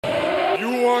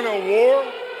want a war?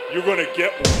 You're gonna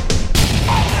get one.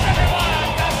 Welcome everyone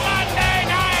to Monday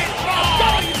Night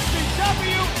Raw!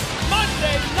 WCW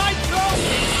Monday Nitro!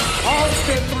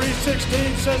 Austin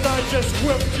 316 says I just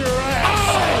whipped your ass.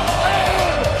 I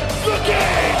am the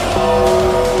game!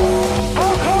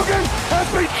 Hulk Hogan has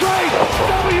betrayed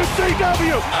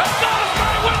WCW!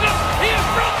 Satisfied with us! He is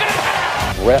broken in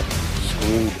half! Brett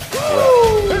screwed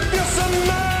Brett. If you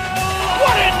smell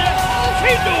What in the hell is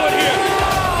he doing here?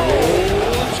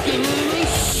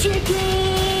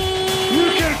 you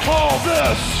can call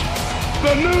this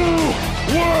the New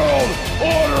World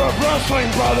Order of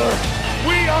Wrestling, brother.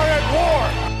 We are at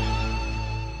war.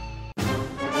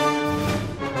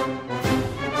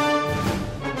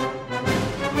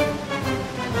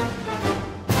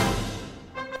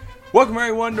 Welcome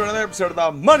everyone to another episode of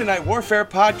the Monday Night Warfare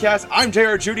Podcast. I'm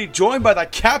J.R. Judy, joined by the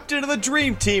captain of the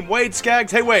dream team, Wade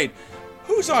Skaggs. Hey Wade,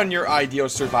 who's on your ideal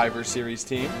Survivor Series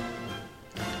team?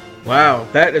 Wow,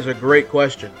 that is a great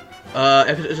question.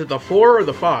 Is it the 4 or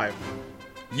the 5?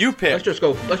 You pick. Let's just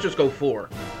go 4.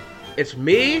 It's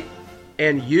me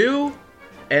and you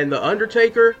and the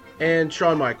Undertaker and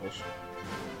Shawn Michaels.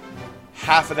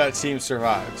 Half of that team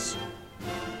survives.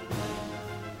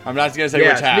 I'm not going to say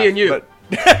Yeah, which half. me and you. But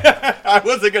I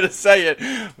wasn't going to say it,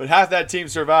 but half that team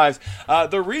survives.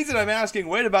 The reason I'm asking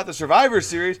Wade about the Survivor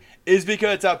Series is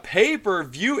because it's a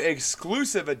pay-per-view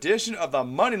exclusive edition of the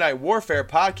Monday Night Warfare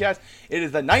Podcast. It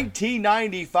is the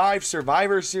 1995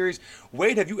 Survivor Series.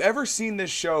 Wade, have you ever seen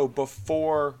this show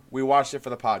before we watched it for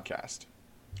the podcast?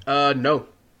 No,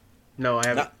 I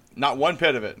haven't. Not one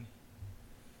bit of it.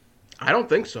 I don't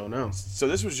think so. No. So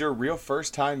this was your real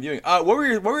first time viewing. What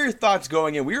were your thoughts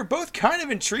going in? We were both kind of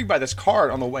intrigued by this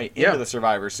card on the way into the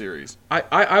Survivor Series.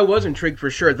 I was intrigued for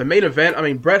sure. The main event, I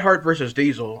mean, Bret Hart versus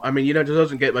Diesel. I mean, it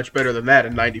doesn't get much better than that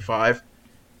in '95.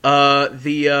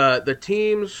 The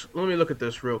teams. Let me look at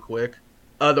this real quick.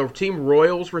 The Team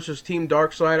Royals versus Team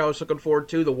Darkside, I was looking forward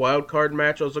to. The wild card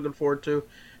match, I was looking forward to.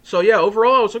 So yeah,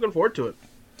 overall, I was looking forward to it.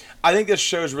 I think this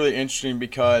show is really interesting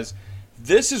because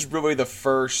this is really the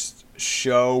first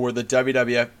show where the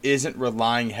WWF isn't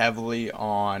relying heavily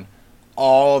on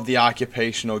all of the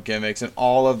occupational gimmicks and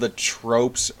all of the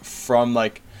tropes from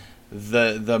like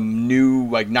the new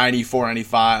like 94,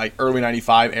 95, like early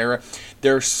 95 era.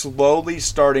 They're slowly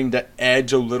starting to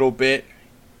edge a little bit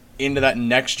into that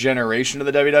next generation of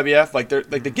the WWF. Like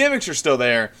the gimmicks are still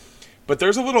there, but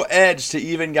there's a little edge to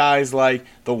even guys like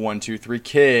the 1-2-3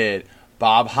 Kid.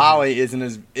 Bob Holly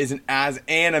isn't as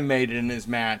animated in his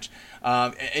match.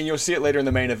 And you'll see it later in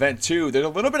the main event, too. There's a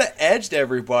little bit of edge to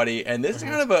everybody, and this is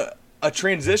kind of a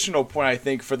transitional point, I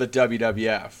think, for the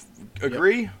WWF.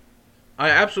 Agree? Yep. I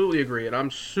absolutely agree, and I'm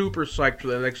super psyched for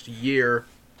the next year.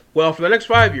 Well, for the next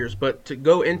 5 years, but to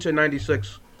go into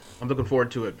 96, I'm looking forward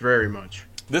to it very much.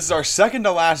 This is our second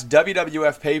to last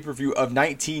WWF pay-per-view of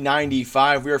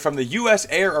 1995. We are from the U.S.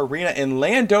 Air Arena in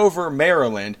Landover,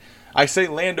 Maryland. I say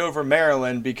Landover,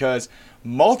 Maryland because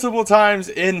multiple times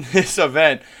in this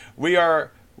event, we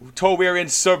are told we are in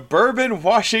suburban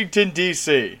Washington,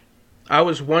 D.C. I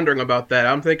was wondering about that.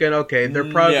 I'm thinking, okay, they're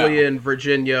probably in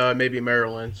Virginia, maybe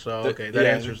Maryland. So, okay, that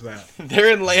answers that.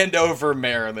 They're in Landover,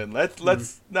 Maryland.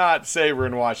 Let's not say we're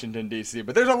in Washington, D.C.,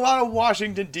 but there's a lot of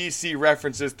Washington, D.C.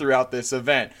 references throughout this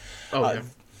event. Oh, yeah.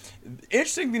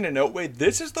 Interesting thing to note, Wade,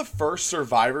 this is the first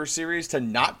Survivor Series to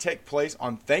not take place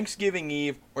on Thanksgiving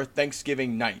Eve or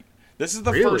Thanksgiving night. This is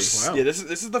the first. Wow. Yeah, this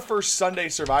is the first Sunday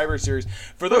Survivor Series.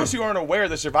 For those who aren't aware,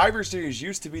 the Survivor Series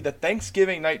used to be the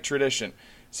Thanksgiving night tradition.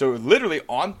 So literally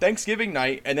on Thanksgiving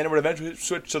night, and then it would eventually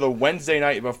switch to the Wednesday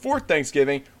night before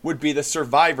Thanksgiving would be the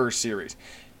Survivor Series.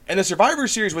 And the Survivor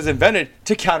Series was invented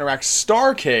to counteract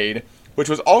Starrcade, which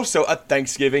was also a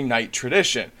Thanksgiving night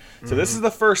tradition. So this is the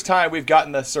first time we've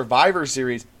gotten the Survivor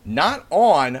Series not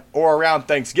on or around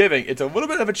Thanksgiving. It's a little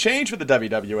bit of a change for the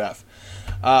WWF.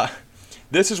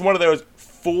 This is one of those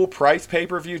full price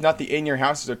pay-per-views, not the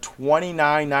in-your-house. It's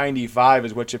 $29.95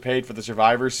 is what you paid for the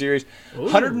Survivor Series.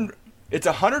 It's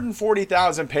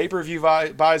 140,000 pay-per-view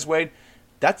buys, Wade.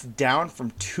 That's down from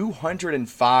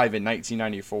 205 in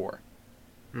 1994.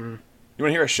 You want to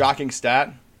hear a shocking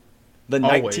stat? The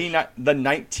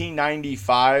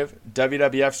 1995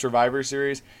 WWF Survivor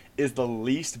Series is the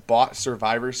least bought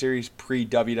Survivor Series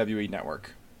pre-WWE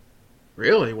Network.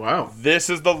 Really? Wow. This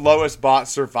is the lowest bought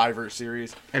Survivor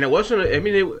Series. And it wasn't,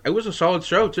 it was a solid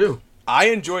show, too. I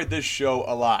enjoyed this show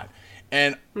a lot.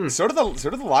 And so did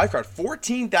the live crowd.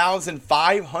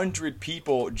 14,500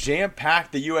 people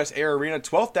jam-packed the U.S. Air Arena.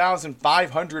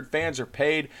 12,500 fans are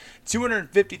paid.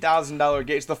 $250,000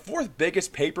 gate. It's the fourth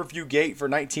biggest pay-per-view gate for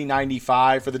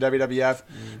 1995 for the WWF,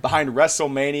 behind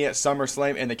WrestleMania,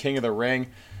 SummerSlam, and the King of the Ring.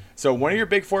 So one of your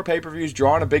big 4 pay-per-views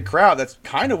drawing a big crowd, that's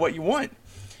kind of what you want.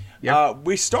 Yep.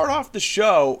 We start off the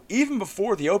show, even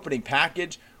before the opening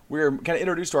package, we're kind of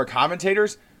introduced to our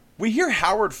commentators. We hear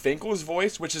Howard Finkel's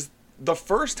voice, which is the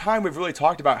first time we've really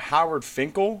talked about Howard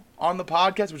Finkel on the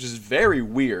podcast, which is very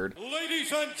weird.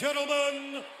 Ladies and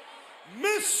gentlemen,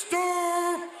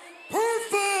 Mr.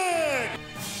 Perfect!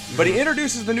 But he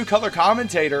introduces the new color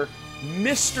commentator,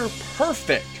 Mr.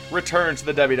 Perfect, returns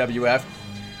to the WWF.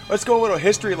 Let's go a little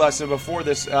history lesson before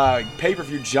this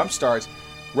pay-per-view jump starts.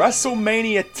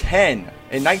 WrestleMania 10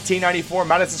 in 1994,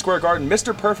 Madison Square Garden,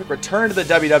 Mr. Perfect returned to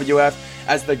the WWF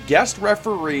as the guest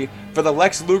referee for the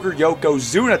Lex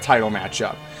Luger-Yokozuna title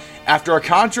matchup. After a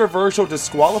controversial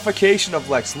disqualification of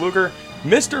Lex Luger,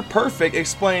 Mr. Perfect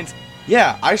explains,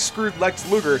 "Yeah, I screwed Lex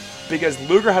Luger because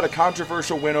Luger had a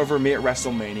controversial win over me at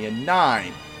WrestleMania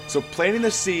 9. So planting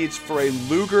the seeds for a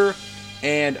Luger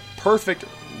and Perfect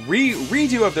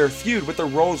redo of their feud with the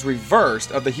roles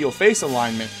reversed of the heel-face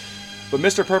alignment. But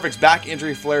Mr. Perfect's back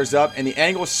injury flares up and the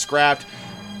angle is scrapped.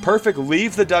 Perfect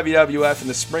leaves the WWF in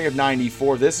the spring of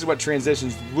 94. This is what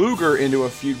transitions Luger into a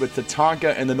feud with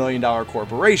Tatanka and the $1 Million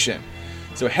Corporation.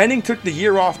 So Hennig took the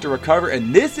year off to recover,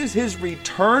 and this is his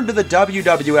return to the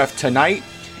WWF tonight,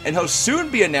 and he'll soon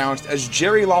be announced as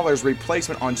Jerry Lawler's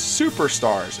replacement on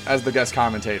Superstars as the guest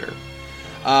commentator.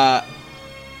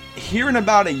 Here in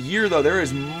about a year, though, there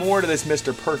is more to this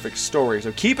Mr. Perfect story,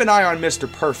 so keep an eye on Mr.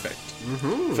 Perfect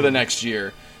for the next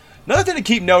year. Another thing to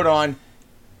keep note on,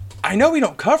 I know we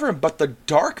don't cover him, but the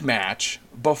dark match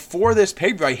before this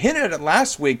pay-per-view, I hinted at it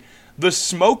last week, the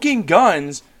Smoking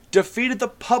Guns defeated the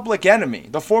Public Enemy,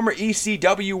 the former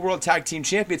ECW World Tag Team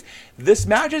Champions. This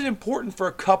match is important for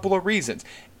a couple of reasons.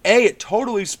 A, it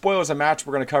totally spoils a match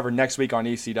we're going to cover next week on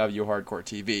ECW Hardcore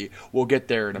TV. We'll get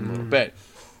there in a little bit.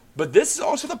 But this is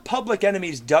also the Public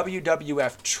Enemy's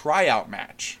WWF tryout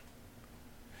match.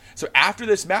 So after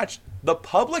this match, the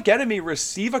Public Enemy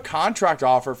receive a contract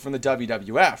offer from the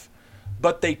WWF,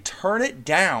 but they turn it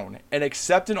down and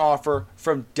accept an offer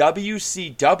from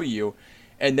WCW,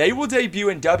 and they will debut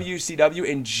in WCW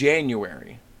in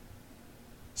January.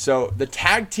 So the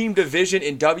tag team division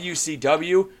in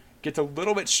WCW gets a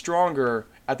little bit stronger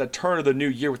at the turn of the new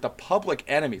year with the Public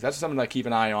Enemies. That's something to keep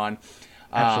an eye on.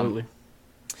 Absolutely.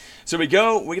 So we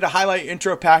get a highlight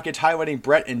intro package highlighting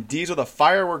Brett and Diesel. The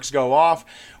fireworks go off.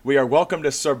 We are welcome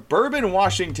to suburban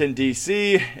Washington,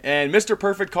 D.C., and Mr.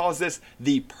 Perfect calls this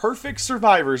the Perfect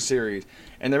Survivor Series.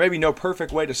 And there may be no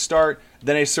perfect way to start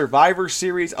than a Survivor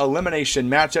Series elimination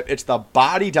matchup. It's the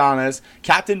Body Donnas,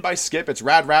 captained by Skip. It's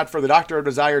Rad Radford, the Doctor of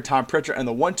Desire, Tom Pritchard, and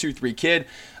the 1-2-3 Kid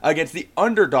against the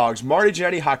Underdogs, Marty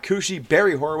Jannetty, Hakushi,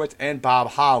 Barry Horowitz, and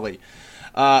Bob Holly.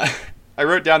 I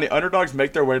wrote down the Underdogs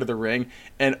make their way to the ring,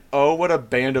 and oh, what a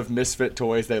band of misfit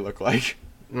toys they look like.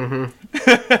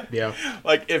 Mm-hmm. Yeah.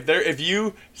 Like, if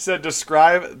you said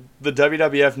describe the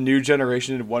WWF new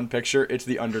generation in one picture, it's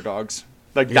the Underdogs.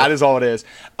 Like, that is all it is.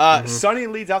 Sunny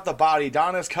leads out the Body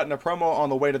Donnas, cutting a promo on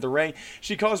the way to the ring.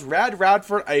 She calls Rad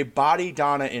Radford a Body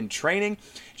Donna in training.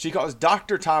 She calls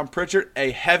Dr. Tom Pritchard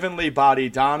a Heavenly Body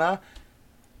Donna.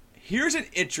 Here's an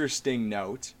interesting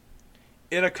note.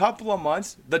 In a couple of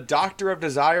months, the Doctor of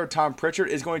Desire, Tom Pritchard,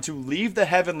 is going to leave the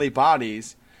Heavenly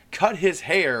Bodies, cut his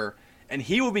hair, and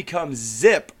he will become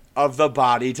Zip of the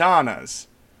Body Donnas.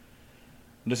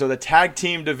 So the tag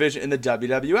team division in the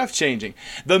WWF changing.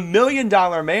 The $1 Million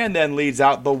Man then leads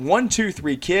out the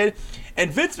 1-2-3 Kid,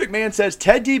 and Vince McMahon says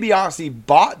Ted DiBiase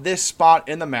bought this spot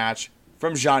in the match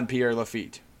from Jean-Pierre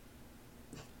Lafitte.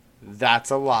 That's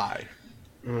a lie.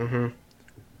 Mm-hmm.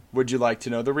 Would you like to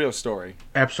know the real story?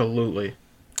 Absolutely.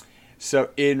 So,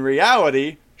 in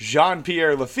reality,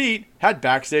 Jean-Pierre Lafitte had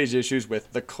backstage issues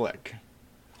with the Clique.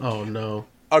 Oh, no.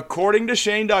 According to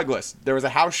Shane Douglas, there was a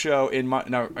house show in...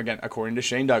 according to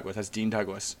Shane Douglas, that's Dean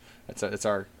Douglas. That's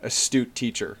our astute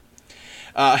teacher.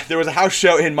 There was a house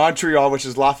show in Montreal, which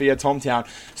is Lafayette's hometown.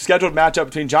 Scheduled matchup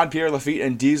between Jean-Pierre Lafitte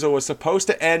and Diesel was supposed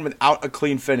to end without a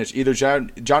clean finish. Either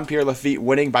Jean-Pierre Lafitte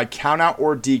winning by countout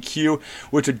or DQ,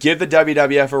 which would give the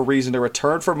WWF a reason to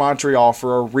return for Montreal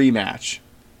for a rematch.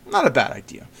 Not a bad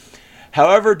idea.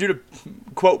 However, due to,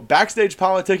 quote, backstage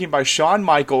politicking by Shawn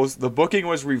Michaels, the booking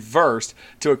was reversed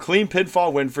to a clean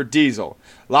pinfall win for Diesel.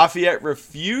 Lafayette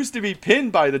refused to be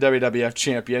pinned by the WWF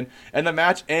champion, and the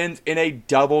match ends in a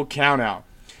double countout.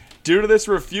 Due to this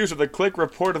refusal, the Clique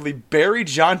reportedly buried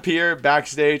Jean-Pierre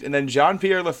backstage, and then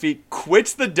Jean-Pierre Lafitte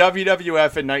quits the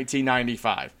WWF in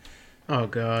 1995. Oh,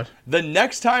 God. The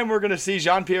next time we're going to see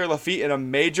Jean-Pierre Lafitte in a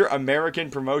major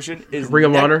American promotion is... Ring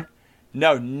of Honor?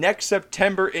 No, next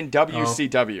September in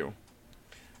WCW.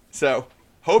 So,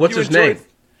 hope What's you his enjoyed. name?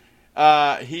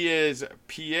 He is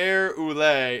Pierre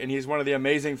Oulet, and he's one of the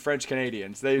amazing French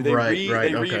Canadians. They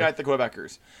reunite the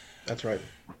Quebecers. That's right.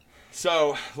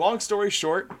 So, long story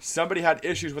short, somebody had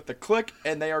issues with the Click,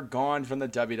 and they are gone from the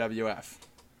WWF.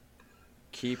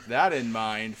 Keep that in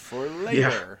mind for later.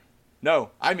 Yeah.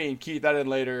 No, I mean keep that in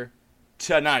later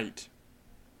tonight.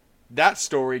 That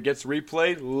story gets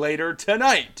replayed later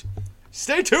tonight.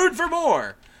 Stay tuned for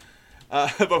more.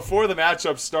 Before the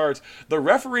matchup starts, the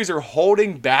referees are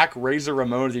holding back Razor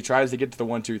Ramon as he tries to get to the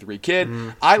 1-2-3 Kid.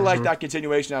 I like that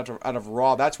continuation out of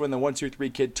Raw. That's when the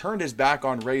 1-2-3 Kid turned his back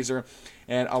on Razor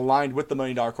and aligned with the $1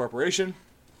 Million Corporation.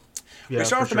 Yeah, we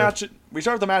start with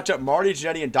the matchup. Marty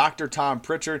Jannetty and Dr. Tom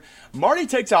Pritchard. Marty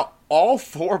takes out all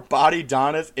 4 body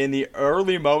Donnas in the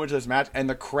early moments of this match, and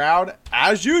the crowd,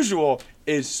 as usual,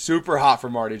 is super hot for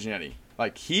Marty Jannetty.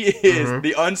 Like, he is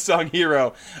the unsung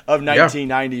hero of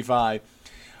 1995.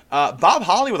 Bob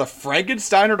Holly with a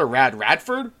Frankensteiner to Rad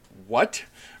Radford. What?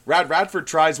 Rad Radford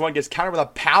tries one, gets countered with a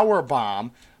power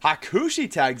bomb. Hakushi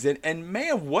tags in, and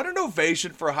man, what an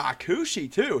ovation for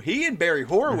Hakushi, too. He and Barry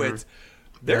Horowitz,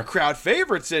 they're crowd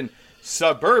favorites in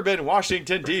suburban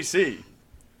Washington, D.C.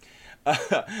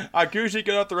 Hakushi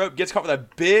gets off the rope, gets caught with a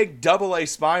big double-A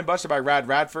spine buster by Rad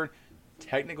Radford.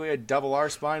 Technically a double R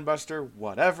spine buster,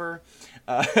 whatever.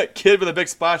 Kid with a big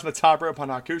splash on the top rope on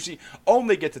Hakushi,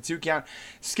 only gets a 2 count.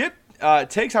 Skip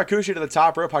takes Hakushi to the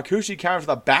top rope. Hakushi counters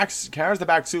the back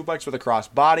suplex with a cross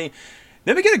body.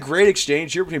 Then we get a great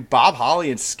exchange here between Bob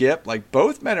Holly and Skip. Like,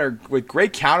 both men are with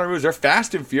great counter moves. They're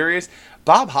fast and furious.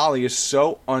 Bob Holly is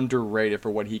so underrated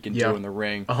for what he can do in the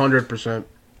ring. 100%.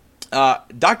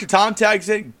 Dr. Tom tags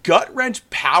in, gut wrench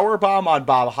powerbomb on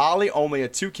Bob Holly, only a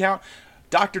 2 count.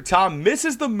 Dr. Tom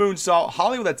misses the moonsault,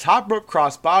 Holly with a top rope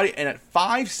crossbody, and at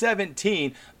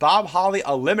 5:17, Bob Holly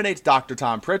eliminates Dr.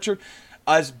 Tom Pritchard.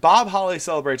 As Bob Holly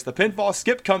celebrates the pinfall,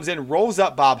 Skip comes in, rolls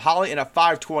up Bob Holly, and at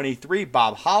 5:23,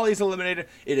 Bob Holly's eliminated.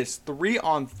 It is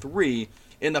 3-on-3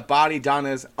 in the Body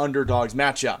Donna's Underdogs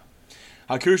matchup.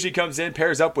 Hakushi comes in,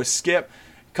 pairs up with Skip.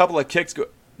 A couple of kicks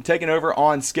taken over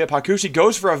on Skip. Hakushi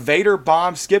goes for a Vader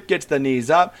bomb. Skip gets the knees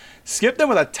up. Skip then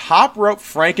with a top rope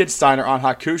Frankensteiner on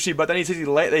Hakushi, but then he says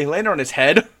they landed on his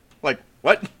head. Like,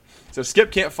 what? So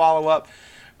Skip can't follow up.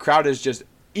 Crowd is just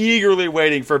eagerly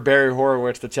waiting for Barry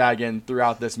Horowitz to tag in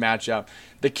throughout this matchup.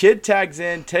 The Kid tags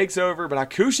in, takes over, but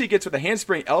Hakushi gets with a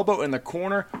handspring elbow in the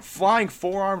corner, flying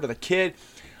forearm to the Kid.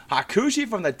 Hakushi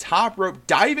from the top rope,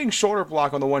 diving shoulder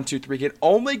block on the 1-2-3 Kid,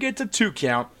 only gets a 2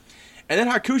 count. And then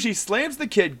Hakushi slams the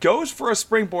Kid, goes for a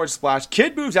springboard splash.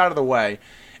 Kid moves out of the way.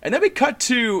 And then we cut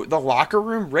to the locker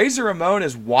room. Razor Ramon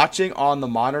is watching on the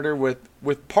monitor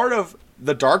with part of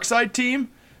the Dark Side team.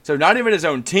 So not even his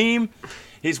own team.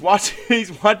 He's watching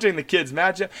the Kid's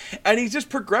matchup. And he's just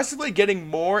progressively getting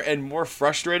more and more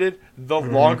frustrated the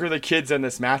longer the Kid's in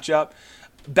this matchup.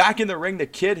 Back in the ring, the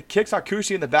Kid kicks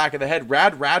Hakushi in the back of the head.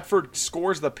 Rad Radford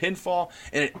scores the pinfall,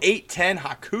 and at 8:10,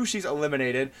 Hakushi's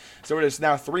eliminated. So it is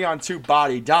now 3-on-2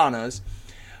 Body Donnas.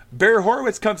 Barry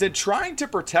Horowitz comes in trying to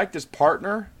protect his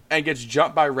partner and gets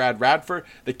jumped by Rad Radford.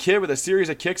 The Kid with a series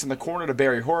of kicks in the corner to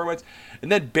Barry Horowitz.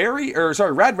 And then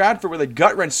Rad Radford with a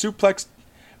gut wrench suplex.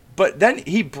 But then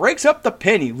he breaks up the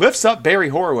pin. He lifts up Barry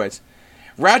Horowitz.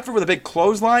 Radford with a big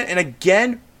clothesline, and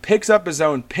again picks up his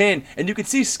own pin, and you can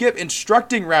see Skip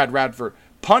instructing Rad Radford,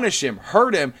 punish him,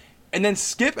 hurt him, and then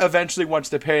Skip eventually wants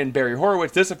to pin Barry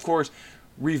Horowitz. This, of course,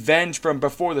 revenge from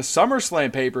before the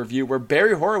SummerSlam pay-per-view, where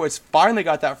Barry Horowitz finally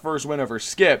got that first win over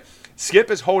Skip.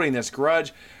 Skip is holding this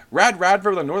grudge. Rad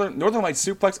Radford with a Northern Lights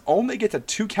suplex only gets a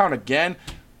 2 count again.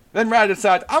 Then Rad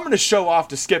decides, I'm going to show off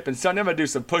to Skip and Sonny. I'm going to do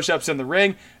some push-ups in the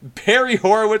ring. Barry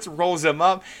Horowitz rolls him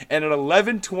up, and at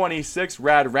 11:26,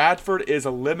 Rad Radford is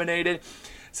eliminated.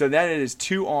 So then it is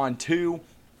 2-on-2.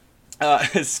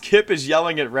 Skip is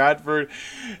yelling at Radford,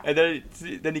 and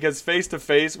then he goes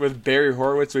face-to-face with Barry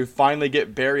Horowitz. So we finally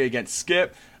get Barry against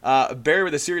Skip. Barry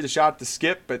with a series of shots to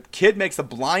Skip, but Kid makes the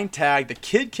blind tag. The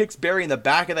Kid kicks Barry in the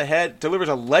back of the head, delivers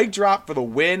a leg drop for the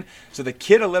win. So the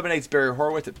Kid eliminates Barry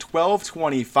Horowitz at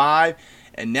 12:25.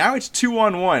 And now it's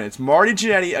 2-on-1. It's Marty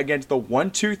Jannetty against the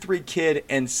 1-2-3 Kid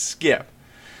and Skip.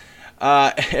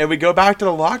 And we go back to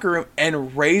the locker room,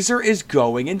 and Razor is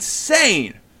going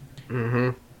insane.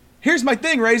 Here's my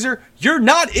thing, Razor. You're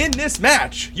not in this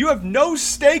match. You have no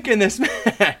stake in this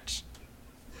match.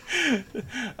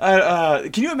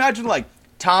 Can you imagine, like,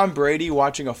 Tom Brady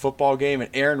watching a football game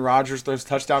and Aaron Rodgers throws a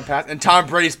touchdown pass, and Tom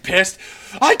Brady's pissed?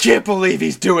 I can't believe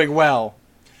he's doing well.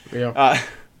 Yeah.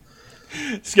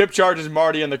 Skip charges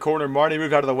Marty in the corner. Marty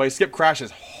moves out of the way. Skip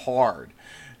crashes hard.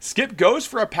 Skip goes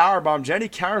for a powerbomb.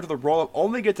 Jannetty counters to the roll-up,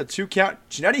 only gets a 2 count.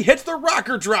 Jannetty hits the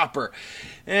rocker dropper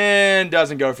and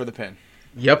doesn't go for the pin.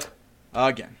 Yep.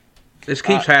 again. This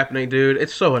keeps happening, dude.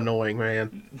 It's so annoying,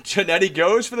 man. Jannetty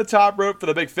goes for the top rope for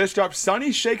the big fish drop.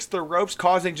 Sonny shakes the ropes,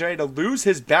 causing Jannetty to lose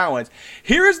his balance.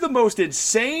 Here is the most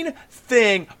insane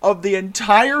thing of the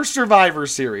entire Survivor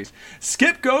Series.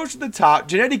 Skip goes to the top,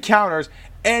 Jannetty counters,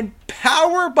 and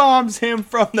power bombs him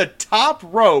from the top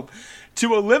rope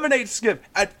to eliminate Skip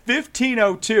at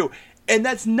 15:02. And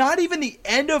that's not even the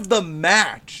end of the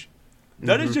match.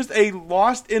 That is just a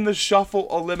lost in the shuffle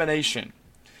elimination.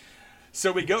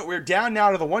 So we're down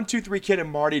now to the 1-2-3 Kid and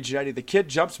Marty Jannetty. The Kid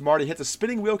jumps Marty, hits a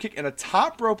spinning wheel kick and a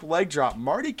top rope leg drop.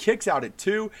 Marty kicks out at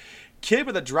 2. Kid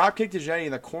with a drop kick to Jannetty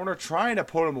in the corner, trying to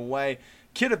put him away.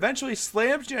 Kid eventually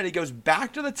slams Jannetty, goes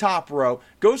back to the top rope,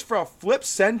 goes for a flip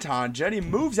senton. Jannetty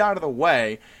moves out of the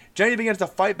way. Jannetty begins to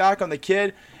fight back on the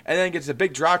Kid, and then gets a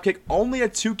big drop kick. Only a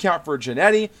 2 count for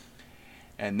Jannetty.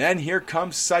 And then here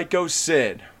comes Psycho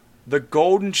Sid. The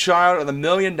golden child of the $1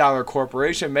 Million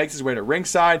Corporation makes his way to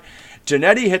ringside.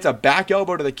 Jannetty hits a back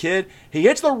elbow to the Kid. He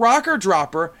hits the rocker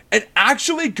dropper and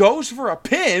actually goes for a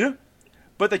pin.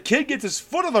 But the Kid gets his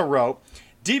foot on the rope.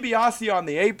 DiBiase on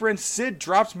the apron. Sid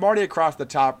drops Marty across the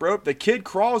top rope. The Kid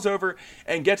crawls over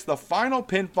and gets the final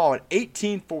pinfall at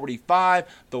 18:45.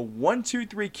 The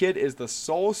 1-2-3 Kid is the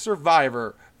sole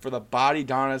survivor for the Body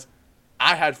Donnas.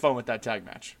 I had fun with that tag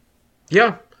match.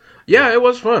 Yeah, it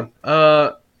was fun.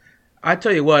 I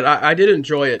tell you what, I did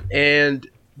enjoy it. And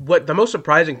what the most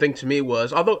surprising thing to me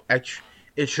was, although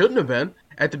it shouldn't have been,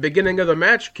 at the beginning of the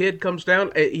match, Kid comes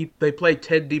down, they play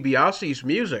Ted DiBiase's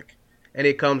music, and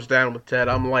he comes down with Ted.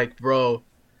 I'm like, bro,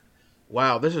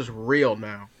 wow, this is real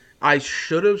now. I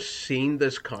should have seen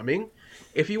this coming.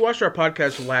 If you watched our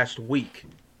podcast last week,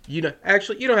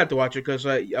 actually, you don't have to watch it because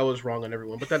I was wrong on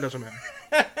everyone, but that doesn't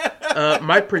matter.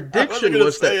 My prediction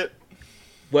was that...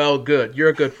 Well, good. You're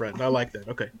a good friend. I like that.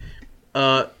 Okay.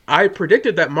 I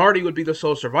predicted that Marty would be the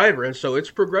sole survivor, and so it's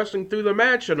progressing through the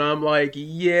match, and I'm like,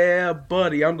 yeah,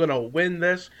 buddy, I'm going to win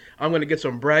this. I'm going to get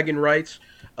some bragging rights.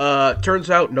 Turns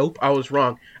out, nope, I was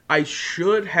wrong. I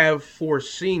should have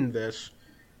foreseen this,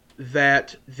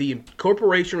 that the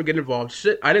corporation would get involved.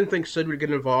 I didn't think Sid would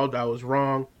get involved. I was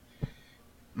wrong.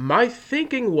 My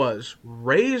thinking was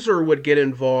Razor would get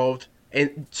involved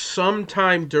and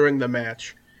sometime during the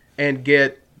match and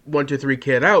get 1-2-3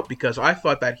 Kid out, because I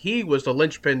thought that he was the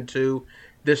linchpin to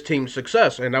this team's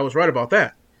success, and I was right about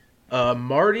that.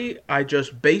 Marty, I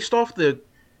just based off the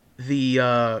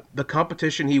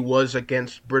competition he was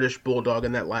against British Bulldog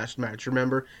in that last match.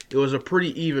 Remember, it was a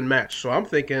pretty even match, so I'm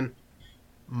thinking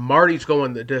Marty's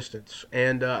going the distance,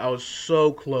 and I was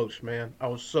so close, man. I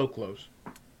was so close.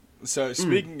 So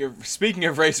speaking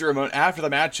of Razor Ramon, after the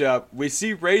matchup, we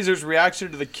see Razor's reaction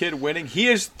to the Kid winning. He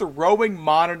is throwing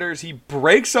monitors. He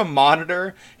breaks a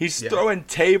monitor. He's throwing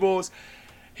tables.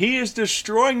 He is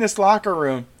destroying this locker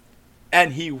room,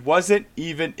 and he wasn't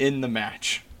even in the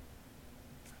match.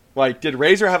 Like, did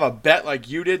Razor have a bet like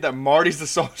you did that Marty's the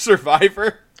sole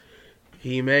survivor?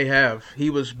 He may have. He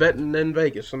was betting in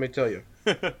Vegas, let me tell you.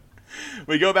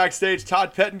 We go backstage.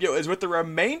 Todd Pettengill is with the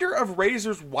remainder of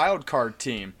Razor's wildcard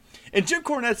team. And Jim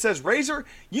Cornette says, Razor,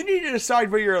 you need to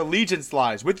decide where your allegiance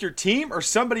lies, with your team or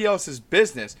somebody else's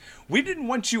business. We didn't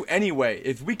want you anyway.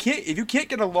 If you can't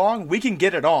get along, we can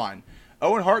get it on.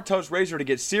 Owen Hart tells Razor to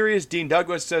get serious. Dean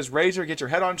Douglas says, Razor, get your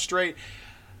head on straight.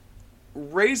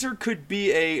 Razor could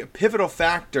be a pivotal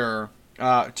factor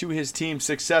to his team's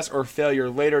success or failure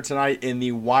later tonight in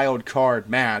the wild card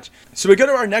match. So we go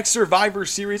to our next Survivor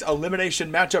Series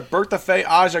elimination matchup. Bertha Faye,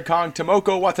 Aja Kong,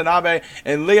 Tomoko Watanabe,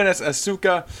 and Leonis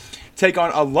Asuka take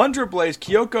on Alundra Blaze,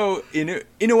 Kyoko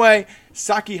Inoue,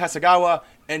 Saki Hasagawa,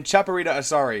 and Chaparita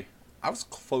Asari. I was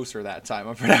closer that time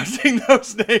on pronouncing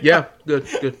those names. Yeah, good.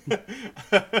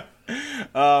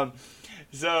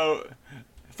 So,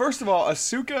 first of all,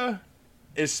 Asuka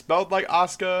is spelled like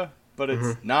Asuka, but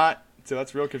it's not, so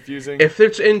that's real confusing. If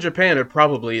it's in Japan, it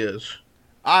probably is.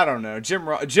 I don't know. Jim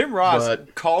Ross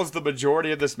calls the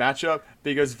majority of this matchup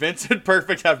because Vince and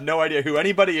Perfect have no idea who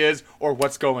anybody is or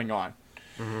what's going on.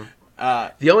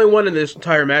 The only one in this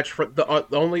entire match, the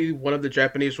only one of the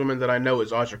Japanese women that I know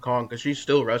is Aja Kong, because she's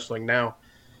still wrestling now.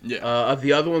 Yeah. Of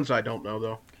the other ones, I don't know,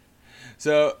 though.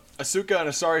 So, Asuka and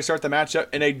Asari start the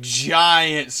matchup in a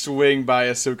giant swing by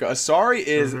Asuka. Asari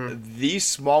is the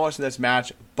smallest in this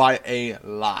match by a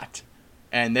lot.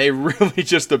 And they really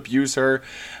just abuse her.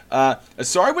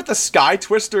 Asari with the Sky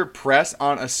Twister press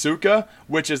on Asuka,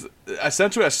 which is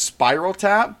essentially a spiral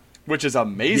tap, which is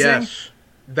amazing. Yes.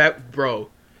 That, bro,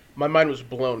 my mind was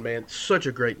blown, man. Such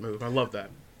a great move. I love that.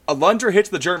 Alundra hits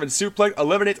the German suplex,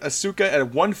 eliminates Asuka at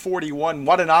 141.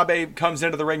 Watanabe comes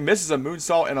into the ring, misses a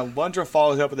moonsault, and Alundra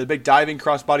follows up with a big diving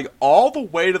crossbody all the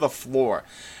way to the floor.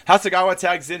 Hasegawa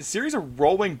tags in, series of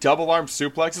rolling double arm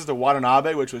suplexes to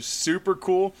Watanabe, which was super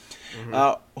cool.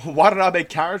 Watanabe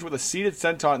counters with a seated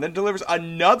senton, and then delivers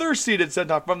another seated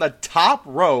senton from the top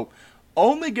rope,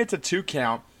 only gets a 2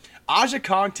 count. Aja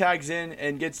Kong tags in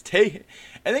and gets taken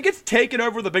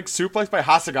over with a big suplex by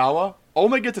Hasegawa,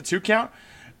 only gets a 2 count.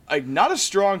 Not a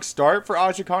strong start for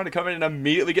Aja Kong to come in and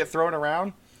immediately get thrown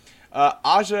around.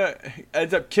 Aja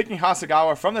ends up kicking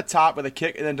Hasegawa from the top with a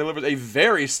kick and then delivers a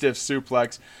very stiff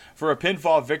suplex for a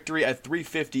pinfall victory at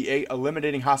 3:58,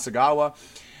 eliminating Hasegawa.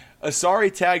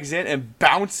 Asari tags in and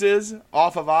bounces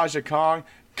off of Aja Kong.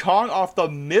 Kong off the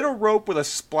middle rope with a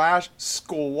splash,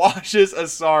 squashes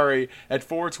Asari at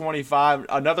 4:25.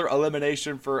 Another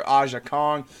elimination for Aja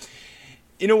Kong.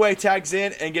 Inoue tags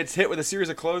in and gets hit with a series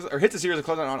of hits a series of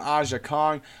clothesline on Aja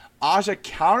Kong. Aja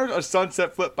counters a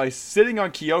sunset flip by sitting on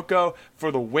Kyoko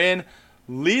for the win,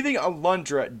 leaving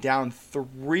Alundra down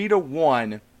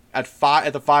 3-1 at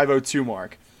the 5:02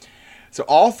 mark. So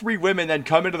all 3 women then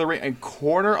come into the ring and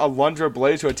corner Alundra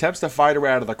Blaze, who attempts to fight her way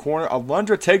out of the corner.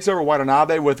 Alundra takes over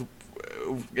Watanabe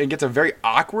and gets a very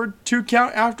awkward 2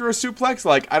 count after a suplex.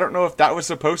 I don't know if that was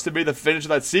supposed to be the finish of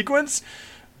that sequence,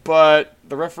 but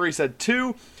the referee said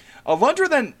 2. Alundra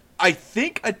then, I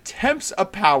think, attempts a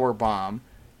power bomb,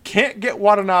 can't get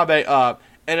Watanabe up,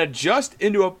 and adjust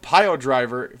into a pile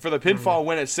driver for the pinfall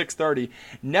win at 6:30.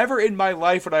 Never in my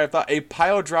life would I have thought a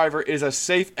pile driver is a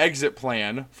safe exit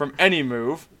plan from any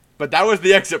move, but that was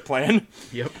the exit plan.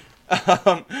 Yep.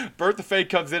 Bertha Faye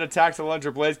comes in, attacks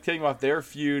Alundra Blaze, kicking off their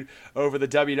feud over the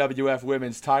WWF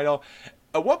Women's title.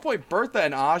 At one point, Bertha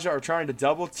and Aja are trying to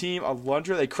double team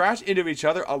Alundra. They crash into each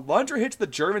other. Alundra hits the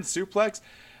German suplex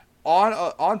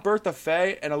on Bertha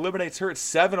Faye and eliminates her at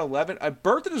 7-11.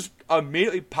 Bertha just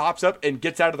immediately pops up and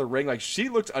gets out of the ring. She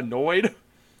looks annoyed.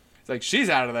 It's she's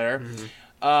out of there.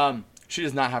 She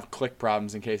does not have click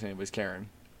problems, in case anybody's caring.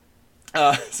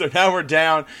 So now we're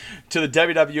down to the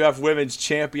WWF Women's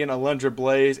Champion, Alundra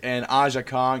Blaze, and Aja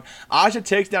Kong. Aja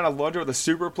takes down Alundra with a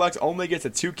superplex, only gets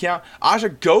a 2 count. Aja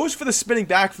goes for the spinning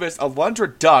back fist.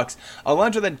 Alundra ducks.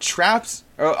 Aja then traps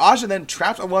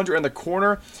Alundra in the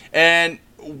corner. And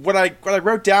what I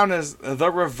wrote down is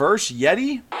the reverse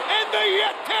Yeti. And the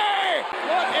Yeti!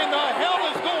 What in the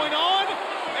hell is going on?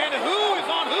 And who is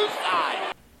on whose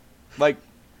side?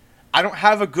 I don't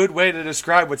have a good way to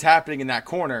describe what's happening in that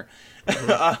corner.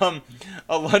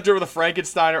 Alundra with a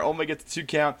Frankensteiner only gets a 2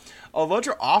 count.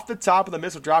 Alundra off the top of the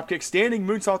missile dropkick, standing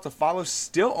moonsault to follow,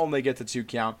 still only gets a 2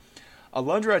 count.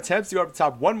 Alundra attempts to go up the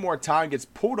top one more time, gets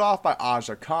pulled off by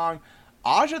Aja Kong.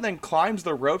 Aja then climbs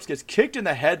the ropes, gets kicked in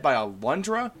the head by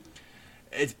Alundra.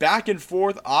 It's back and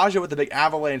forth. Aja with the big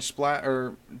avalanche splash,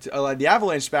 the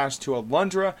avalanche smash to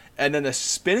Alundra, and then the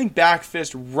spinning back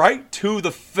fist right to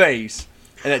the face.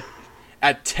 And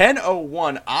at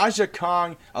 10:01, Aja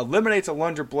Kong eliminates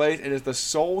Alundra Blaze and is the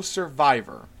sole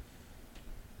survivor.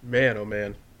 Man, oh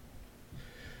man.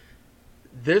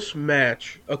 This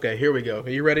match. Okay, here we go. Are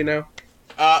you ready now?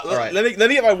 Let me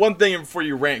get my one thing in before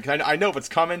you rant, because I know what's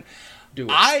coming. Do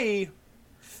it. I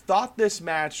thought this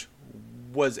match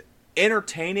was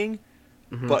entertaining,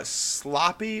 but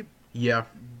sloppy. Yeah.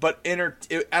 But I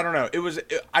don't know.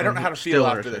 I don't know how to feel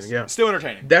after this. Yeah. Still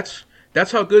entertaining. That's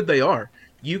how good they are.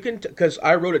 You can, because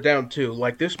I wrote it down too.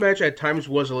 This match at times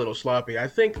was a little sloppy. I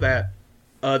think that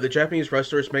the Japanese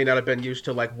wrestlers may not have been used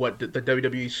to what the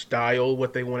WWE style,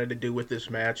 what they wanted to do with this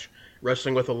match,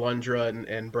 wrestling with Alundra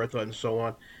and Bertha and so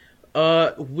on.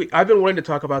 I've been wanting to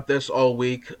talk about this all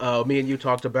week. Me and you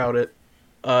talked about it.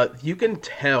 You can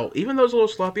tell, even though it's a little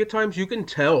sloppy at times, you can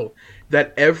tell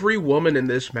that every woman in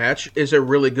this match is a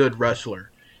really good wrestler.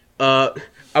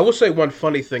 I will say one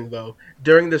funny thing, though.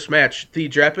 During this match, the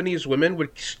Japanese women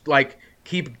would,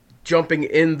 keep jumping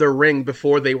in the ring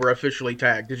before they were officially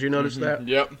tagged. Did you notice that?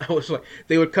 Yep. I was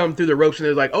they would come through the ropes and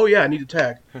they're like, oh yeah, I need to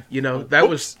tag. That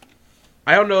was...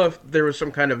 I don't know if there was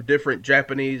some kind of different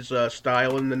Japanese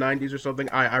style in the 90s or something.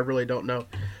 I really don't know.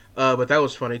 But that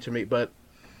was funny to me. But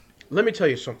let me tell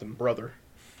you something, brother.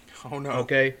 Oh, no.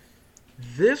 Okay?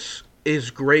 This is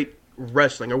great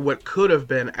wrestling, or what could have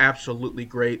been absolutely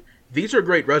great. These are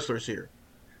great wrestlers here.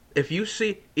 If you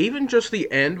see, even just the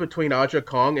end between Aja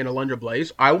Kong and Alundra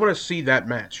Blaze, I want to see that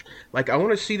match. I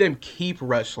want to see them keep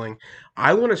wrestling.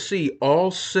 I want to see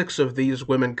all 6 of these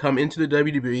women come into the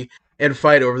WWE and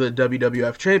fight over the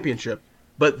WWF Championship.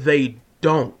 But they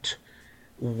don't.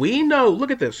 We know,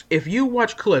 look at this, if you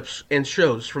watch clips and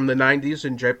shows from the 90s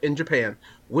in Japan,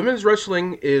 women's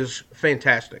wrestling is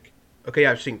fantastic. Okay,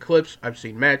 I've seen clips, I've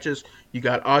seen matches. You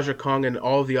got Aja Kong and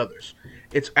all the others.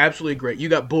 It's absolutely great. You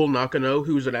got Bull Nakano,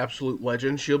 who's an absolute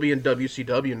legend. She'll be in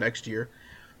WCW next year.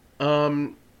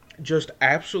 Just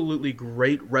absolutely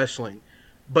great wrestling.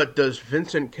 But does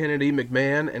Vincent Kennedy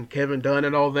McMahon and Kevin Dunn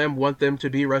and all them want them to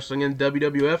be wrestling in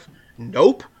WWF?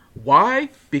 Nope. Why?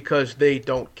 Because they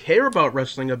don't care about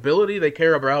wrestling ability. They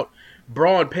care about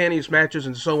bra and panties matches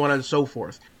and so on and so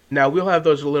forth. Now, we'll have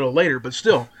those a little later, but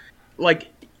still, like,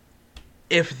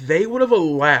 if they would have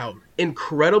allowed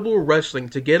incredible wrestling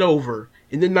to get over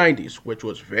in the 90s, which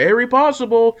was very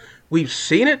possible, we've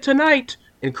seen it tonight.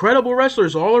 Incredible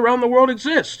wrestlers all around the world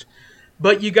exist.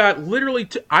 But you got literally,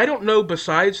 I don't know,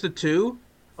 besides the two,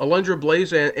 Alundra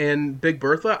Blaze and Big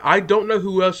Bertha, I don't know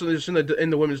who else is in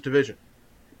the women's division.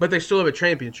 But they still have a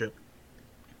championship.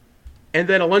 And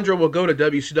then Alundra will go to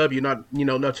WCW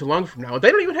not too long from now. They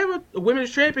don't even have a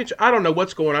women's championship. I don't know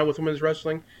what's going on with women's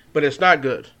wrestling, but it's not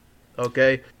good.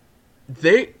 Okay?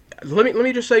 Let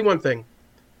me just say one thing.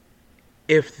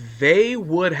 If they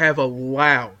would have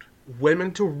allowed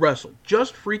women to wrestle,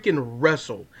 just freaking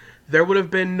wrestle, there would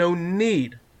have been no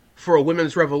need for a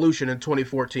women's revolution in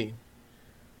 2014.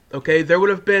 Okay, there would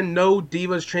have been no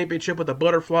Divas Championship with a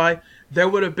butterfly. There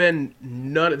would have been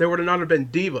none. There would not have been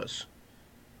Divas.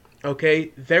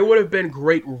 Okay, there would have been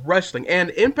great wrestling, and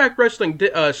Impact Wrestling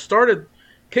kickstarted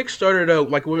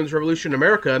like Women's Revolution in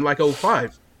America in like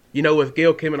 '05. With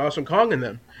Gail Kim and Awesome Kong and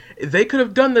them. They could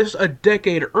have done this a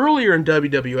decade earlier in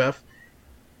WWF,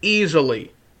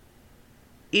 easily.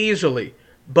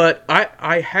 But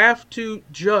I have to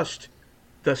the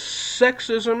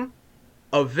sexism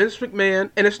of Vince McMahon,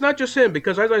 and it's not just him,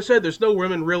 because as I said, there's no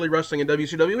women really wrestling in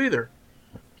WCW either.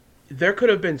 There could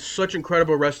have been such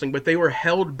incredible wrestling, but they were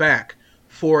held back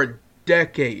for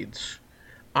decades.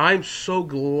 I'm so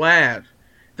glad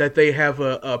that they have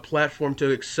a platform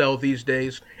to excel these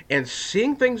days, and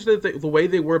seeing things the way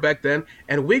they were back then.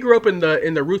 And we grew up in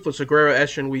the ruthless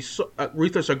aggression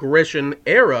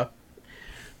era.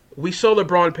 We saw the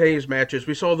Braun Pays matches.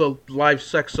 We saw the live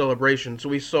sex celebrations.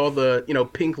 We saw the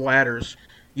pink ladders.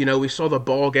 We saw the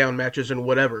ball gown matches and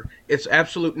whatever. It's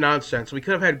absolute nonsense. We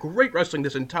could have had great wrestling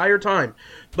this entire time,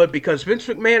 but because Vince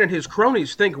McMahon and his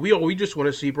cronies think we just want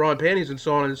to see bra and panties and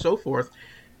so on and so forth,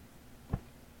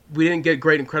 we didn't get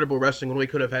great, incredible wrestling when we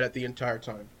could have had it the entire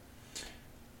time.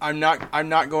 I'm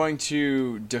not going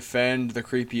to defend the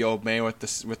creepy old man with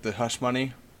the hush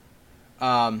money,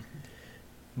 but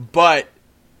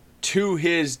to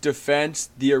his defense,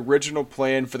 the original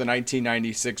plan for the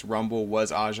 1996 Rumble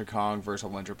was Aja Kong versus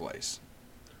Alundra Blaze.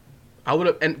 I would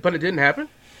have, but it didn't happen.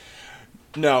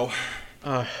 No.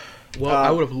 I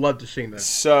would have loved to see that.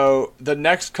 So the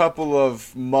next couple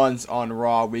of months on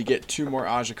Raw, we get 2 more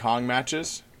Aja Kong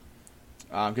matches.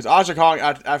 Because Aja Kong,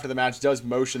 after the match, does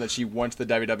motion that she wants the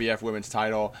WWF Women's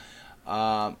title.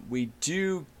 We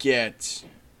do get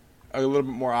a little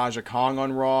bit more Aja Kong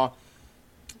on Raw.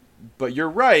 But you're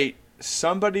right,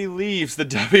 somebody leaves the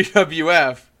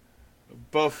WWF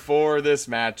before this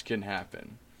match can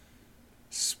happen.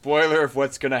 Spoiler of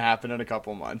what's going to happen in a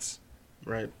couple months.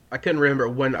 Right. I couldn't remember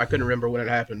when it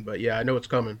happened, but yeah, I know it's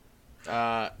coming.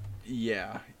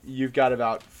 Yeah. You've got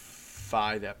about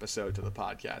 5 episodes of the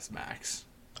podcast max.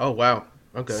 Oh, wow.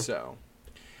 Okay. So,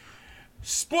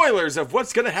 spoilers of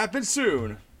what's going to happen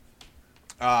soon.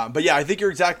 But yeah, I think you're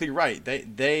exactly right.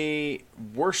 They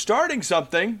were starting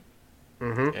something,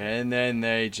 and then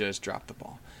they just dropped the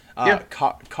ball. Yeah.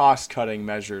 Cost-cutting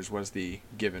measures was the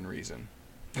given reason.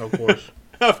 Of course.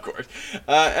 Of course.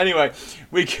 Anyway,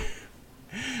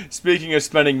 speaking of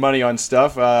spending money on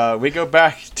stuff, we go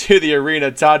back to the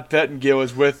arena. Todd Pettengill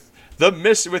is with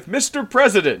Mr.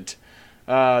 President,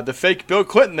 the fake Bill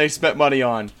Clinton they spent money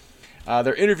on.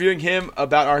 They're interviewing him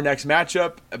about our next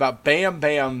matchup, about Bam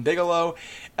Bam Bigelow,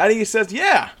 and he says,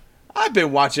 "Yeah, I've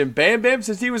been watching Bam Bam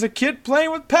since he was a kid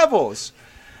playing with pebbles."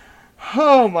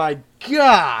 Oh my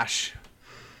gosh!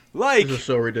 Like, this is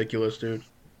so ridiculous, dude.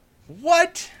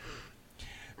 What?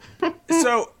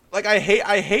 So, like, I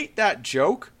hate that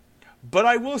joke, but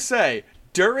I will say,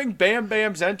 during Bam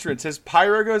Bam's entrance, his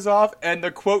pyro goes off, and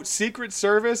the quote Secret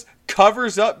Service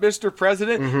covers up Mr.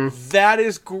 President. That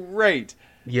is great.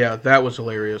 Yeah, that was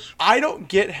hilarious. I don't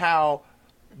get how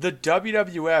the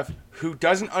WWF, who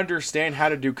doesn't understand how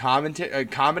to do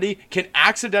comedy, can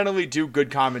accidentally do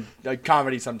good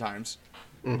comedy sometimes.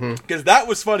 Because that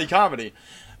was funny comedy.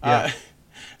 Yeah.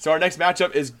 So our next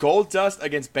matchup is Goldust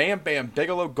against Bam Bam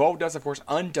Bigelow. Goldust, of course,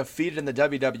 undefeated in the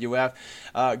WWF.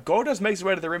 Goldust makes his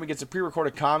way to the ring and gets a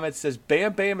pre-recorded comment. Says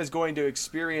Bam Bam is going to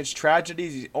experience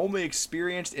tragedies he's only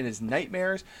experienced in his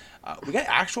nightmares. We got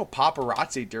actual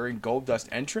paparazzi during Goldust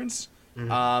entrance.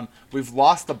 We've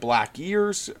lost the black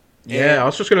ears. Yeah, I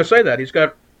was just going to say that. He's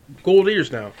got gold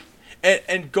ears now.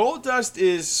 And Goldust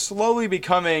is slowly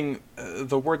becoming,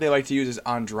 the word they like to use is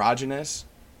androgynous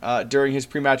during his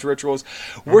pre-match rituals.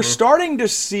 We're starting to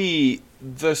see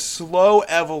the slow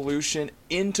evolution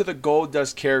into the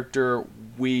Goldust character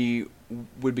we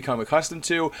would become accustomed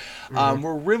to.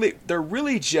 They're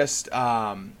really just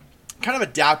kind of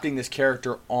adapting this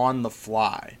character on the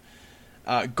fly.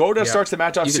 Goldust starts the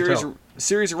match off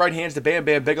series of right hands to Bam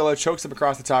Bam Bigelow, chokes him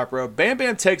across the top rope. Bam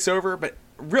Bam takes over, but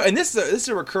and this is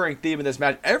a recurring theme in this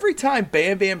match. Every time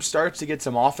Bam Bam starts to get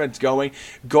some offense going,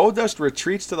 Goldust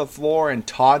retreats to the floor and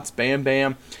taunts Bam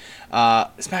Bam.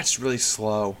 This match is really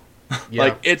slow.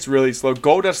 Yeah. It's really slow.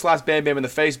 Goldust slaps Bam Bam in the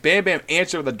face. Bam Bam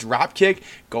answers with a drop kick.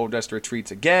 Goldust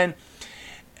retreats again.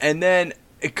 And then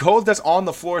Goldust on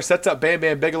the floor sets up Bam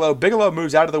Bam Bigelow. Bigelow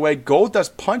moves out of the way.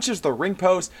 Goldust punches the ring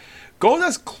post.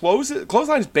 Goldust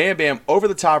clotheslines Bam Bam over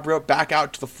the top rope, back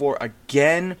out to the floor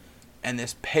again. And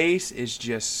this pace is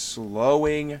just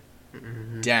slowing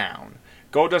down.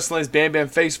 Goldust slams Bam Bam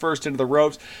face first into the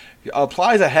ropes,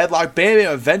 applies a headlock. Bam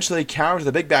Bam eventually counters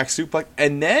the big back suplex,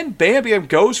 and then Bam Bam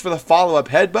goes for the follow-up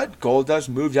headbutt. Goldust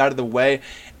moves out of the way.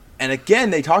 And again,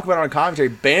 they talk about it on commentary,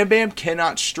 Bam Bam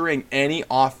cannot string any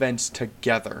offense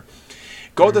together.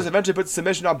 Goldust eventually puts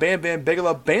submission on Bam Bam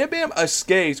Bigelow. Bam Bam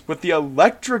escapes with the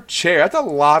electric chair. That's a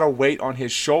lot of weight on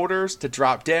his shoulders to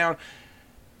drop down.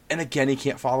 And again, he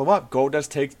can't follow up. Goldust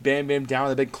takes Bam Bam down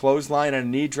with a big clothesline and a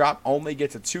knee drop. Only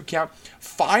gets a 2 count.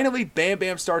 Finally, Bam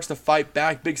Bam starts to fight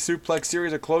back. Big suplex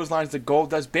series of clotheslines to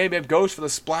Goldust. Bam Bam goes for the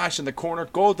splash in the corner.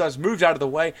 Goldust moves out of the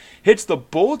way. Hits the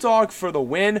Bulldog for the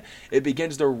win. It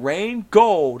begins to rain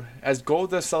gold as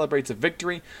Goldust celebrates a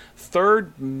victory.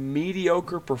 Third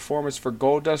mediocre performance for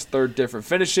Goldust. Third different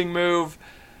finishing move.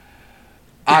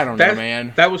 I don't know,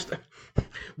 man. That was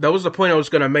the point I was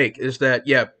going to make, is that,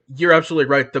 yeah, you're absolutely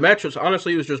right. The match was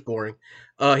just boring.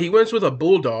 He wins with a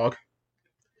Bulldog.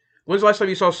 When's the last time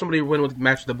you saw somebody win with a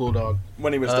match with a Bulldog?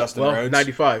 When he was Dustin Rhodes.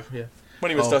 95, yeah. When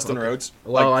he was Dustin Rhodes.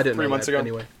 Well, I didn't 3 know months that. ago.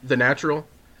 Anyway, The Natural.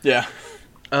 Yeah.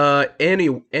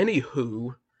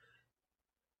 Anywho,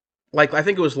 I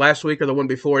think it was last week or the one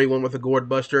before he won with a Gourd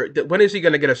Buster. When is he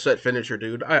going to get a set finisher,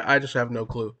 dude? I just have no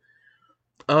clue.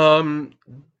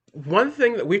 One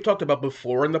thing that we've talked about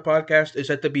before in the podcast is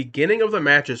at the beginning of the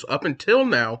matches, up until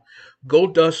now,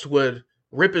 Goldust would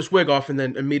rip his wig off and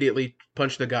then immediately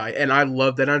punch the guy. And I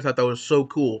loved that. I thought that was so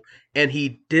cool. And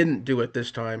he didn't do it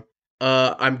this time.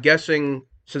 I'm guessing,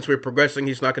 since we're progressing,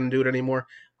 he's not going to do it anymore.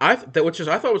 I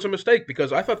thought was a mistake,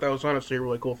 because I thought that was honestly a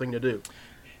really cool thing to do.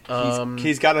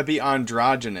 He's got to be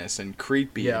androgynous and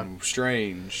creepy and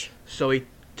strange. So he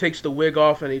takes the wig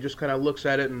off and he just kind of looks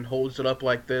at it and holds it up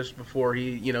like this before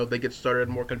they get started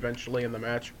more conventionally in the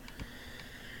match.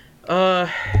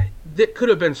 That could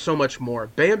have been so much more.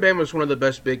 Bam Bam was one of the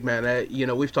best big men.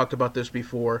 We've talked about this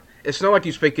before. It's not like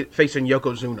he's facing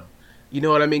Yokozuna. You know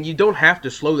what I mean? You don't have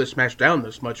to slow this match down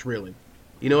this much, really.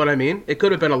 You know what I mean? It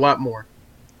could have been a lot more.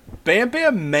 Bam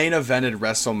Bam main evented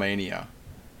WrestleMania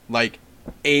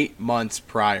 8 months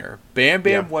prior. Bam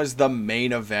Bam was the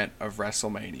main event of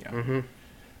WrestleMania. Mm-hmm.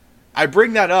 I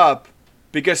bring that up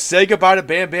because say goodbye to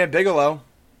Bam Bam Bigelow.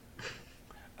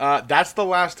 That's the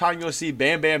last time you'll see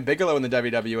Bam Bam Bigelow in the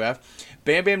WWF.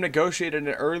 Bam Bam negotiated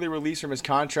an early release from his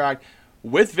contract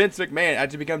with Vince McMahon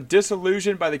after become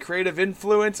disillusioned by the creative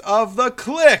influence of the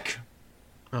Clique.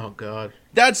 Oh, God.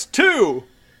 That's 2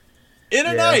 in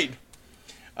a night.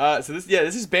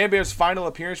 This is Bam Bam's final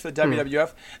appearance for the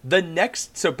WWF.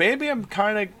 So Bam Bam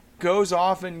kind of goes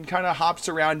off and kind of hops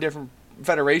around different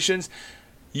federations.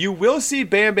 You will see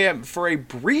Bam Bam for a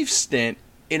brief stint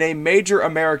in a major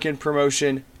American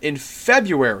promotion in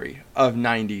February of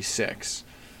 '96.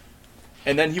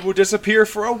 And then he will disappear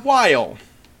for a while.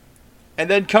 And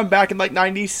then come back in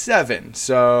 '97.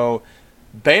 So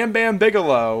Bam Bam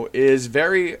Bigelow is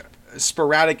very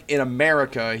sporadic in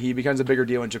America. He becomes a bigger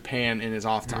deal in Japan in his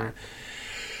off time.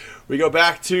 We go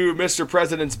back to Mr.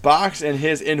 President's box and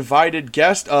his invited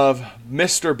guest of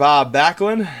Mr. Bob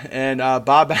Backlund. And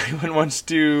Bob Backlund wants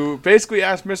to basically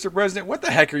ask Mr. President, what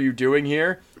the heck are you doing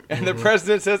here? And the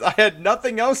president says, I had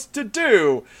nothing else to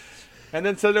do. And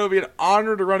then said it would be an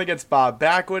honor to run against Bob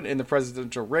Backlund in the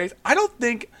presidential race. I don't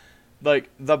think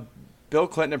the Bill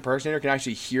Clinton impersonator can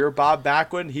actually hear Bob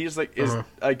Backlund. He's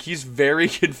he's very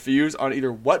confused on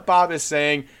either what Bob is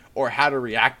saying or how to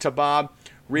react to Bob.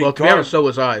 Well, to be honest, so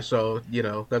was I, so,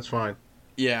 that's fine.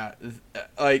 Yeah,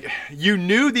 you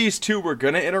knew these two were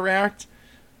going to interact,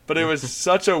 but it was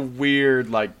such a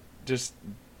weird, just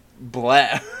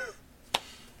bleh.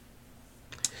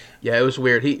 Yeah, it was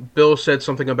weird. Bill said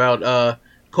something about,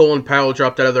 Colin Powell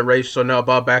dropped out of the race, so now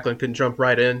Bob Backlund can jump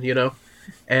right in, you know?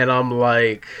 And I'm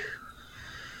like,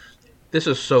 this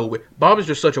is so weird. Bob is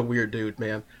just such a weird dude,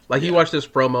 man. Like, you watch this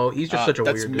promo, he's just such a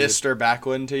weird dude. That's Mr.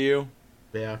 Backlund to you?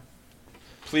 Yeah.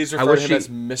 Please refer to him as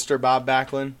Mr. Bob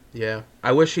Backlund. Yeah.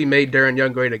 I wish he made Darren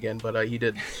Young great again, but he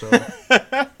didn't, so...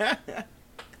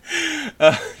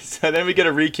 So then we get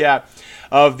a recap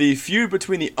of the feud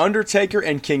between The Undertaker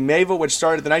and King Mabel, which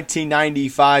started the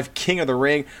 1995 King of the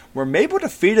Ring, where Mabel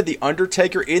defeated The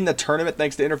Undertaker in the tournament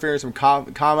thanks to interference from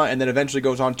Kama, and then eventually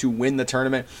goes on to win the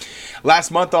tournament.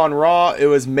 Last month on Raw, it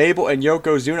was Mabel and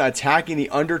Yokozuna attacking The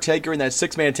Undertaker in that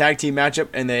six-man tag team matchup,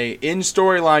 and they, in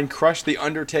storyline, crushed The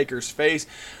Undertaker's face.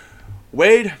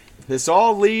 Wade, this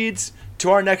all leads to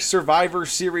our next Survivor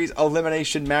Series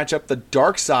elimination matchup. The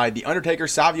Dark Side, The Undertaker,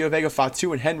 Savio Vega,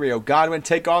 Fatu, and Henry O. Godwin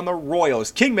take on the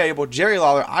Royals, King Mabel, Jerry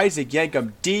Lawler, Isaac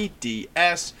Yankem,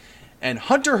 DDS, and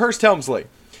Hunter Hearst Helmsley.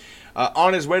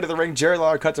 On his way to the ring, Jerry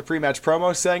Lawler cuts a pre-match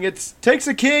promo saying it takes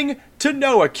a king to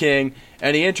know a king,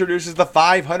 and he introduces the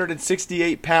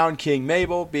 568-pound King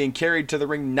Mabel, being carried to the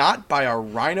ring not by a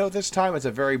rhino this time. It's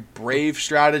a very brave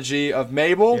strategy of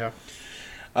Mabel. Yeah.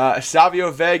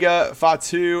 Savio Vega,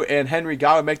 Fatu, and Henry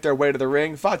Godwin make their way to the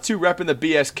ring. Fatu repping the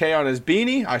BSK on his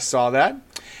beanie. I saw that.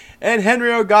 And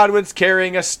Henry O. Godwin's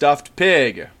carrying a stuffed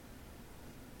pig.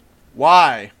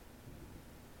 Why?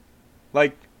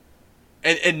 Like,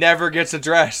 it never gets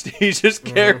addressed. He just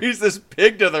carries this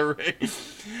pig to the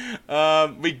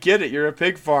ring. We get it. You're a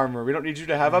pig farmer. We don't need you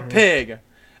to have a pig.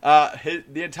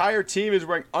 The entire team is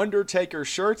wearing Undertaker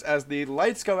shirts. As the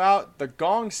lights go out, the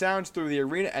gong sounds through the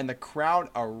arena, and the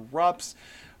crowd erupts.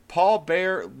 Paul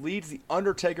Bearer leads the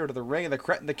Undertaker to the ring, and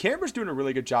the camera's doing a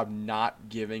really good job not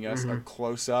giving us a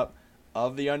close-up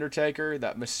of the Undertaker.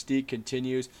 That mystique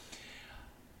continues.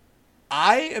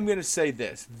 I am going to say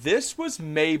this. This was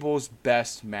Mabel's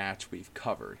best match we've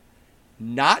covered.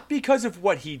 Not because of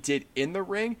what he did in the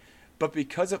ring, but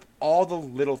because of all the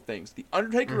little things. The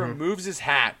Undertaker removes his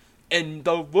hat, and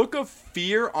the look of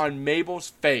fear on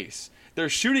Mabel's face. They're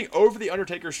shooting over the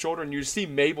Undertaker's shoulder, and you see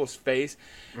Mabel's face.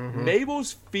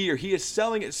 Mabel's fear, he is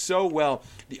selling it so well.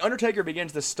 The Undertaker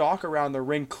begins to stalk around the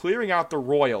ring, clearing out the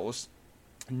Royals.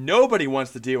 Nobody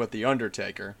wants to deal with the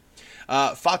Undertaker.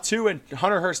 Fatu and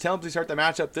Hunter Hearst Helmsley start the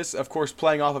matchup. This, of course,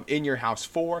 playing off of In Your House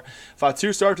 4.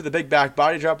 Fatu starts with a big back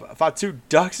body drop. Fatu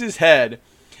ducks his head,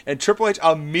 and Triple H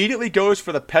immediately goes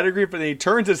for the pedigree, but then he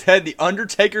turns his head. The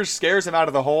Undertaker scares him out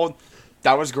of the hold.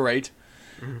 That was great.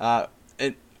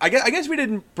 And I guess we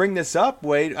didn't bring this up,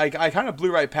 Wade. I kind of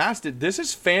blew right past it. This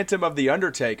is Phantom of the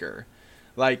Undertaker.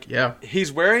 Like,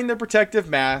 he's wearing the protective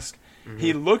mask.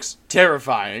 He looks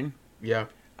terrifying. Yeah.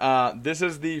 This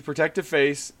is the protective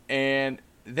face, and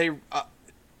they,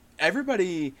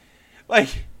 everybody,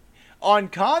 like, on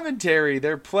commentary,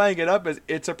 they're playing it up as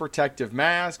it's a protective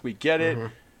mask. We get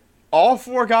it. All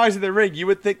four guys in the ring, you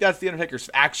would think that's the Undertaker's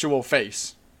actual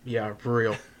face. Yeah, for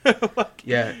real.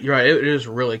 Yeah, you're right. It is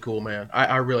really cool, man.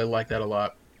 I really like that a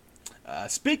lot.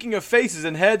 Speaking of faces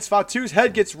and heads, Fatu's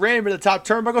head gets rammed in the top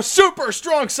turnbuckle. Super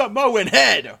strong Samoan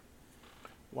head.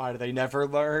 Why do they never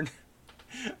learn?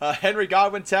 Henry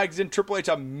Godwin tags in. Triple H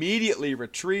immediately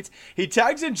retreats. He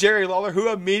tags in Jerry Lawler,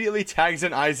 who immediately tags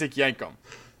in Isaac Yankem.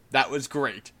 That was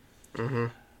great.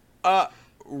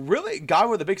 Really,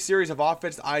 Godwin with a big series of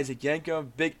offense to Isaac Yankem.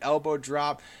 Big elbow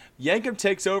drop. Yankem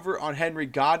takes over on Henry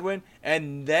Godwin,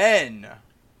 and then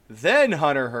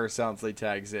Hunter Hearst Helmsley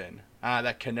tags in.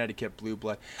 That Connecticut blue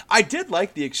blood. I did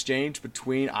like the exchange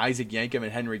between Isaac Yankem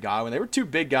and Henry Godwin. They were two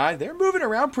big guys. They were moving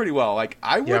around pretty well. Like,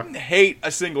 I wouldn't hate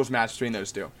a singles match between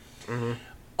those two.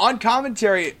 On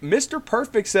commentary, Mr.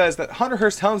 Perfect says that Hunter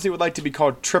Hearst Helmsley would like to be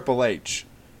called Triple H.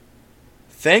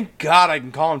 Thank God I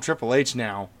can call him Triple H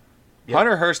now.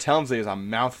 Hunter Hearst Helmsley is a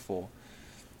mouthful.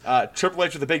 Triple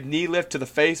H with a big knee lift to the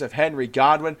face of Henry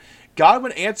Godwin.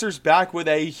 Godwin answers back with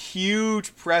a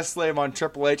huge press slam on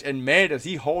Triple H, and man, does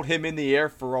he hold him in the air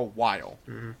for a while.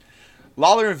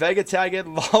 Lawler and Vega tag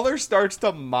in. Lawler starts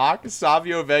to mock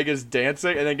Savio Vega's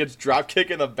dancing and then gets drop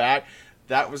kick in the back.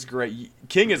 That was great.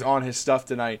 King is on his stuff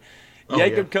tonight.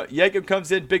 Yankem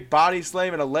comes in, big body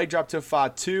slam and a leg drop to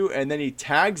Fatu, and then he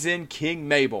tags in King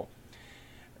Mabel.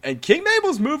 And King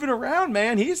Mabel's moving around,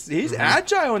 man. He's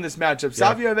agile in this matchup.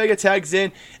 Savio Vega tags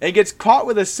in and gets caught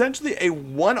with essentially a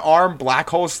one-arm black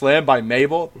hole slam by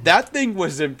Mabel. That thing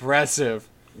was impressive.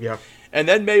 Yeah. And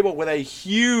then Mabel with a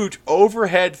huge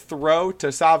overhead throw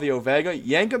to Savio Vega.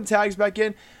 Yankem tags back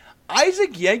in.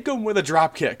 Isaac Yankem with a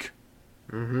drop kick.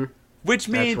 Which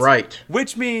means, that's right.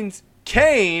 Which means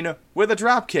Kane with a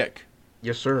drop kick.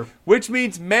 Yes, sir. Which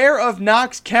means Mayor of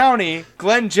Knox County,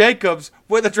 Glenn Jacobs,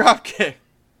 with a drop kick.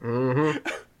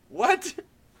 What?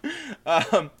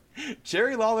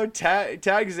 Jerry Lawler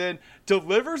tags in,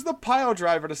 delivers the pile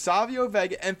driver to Savio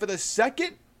Vega, and for the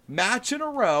second match in a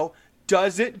row,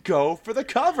 doesn't go for the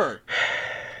cover.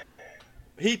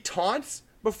 He taunts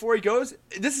before he goes.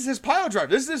 This is his pile driver.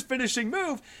 This is his finishing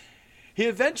move. He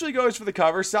eventually goes for the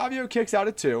cover. Savio kicks out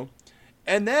at 2.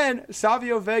 And then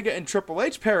Savio Vega and Triple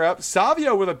H pair up.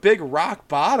 Savio with a big rock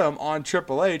bottom on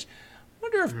Triple H.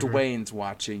 Wonder if Dwayne's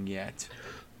watching yet.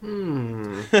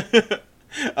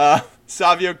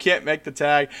 Savio can't make the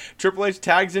tag. Triple H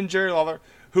tags in Jerry Lawler,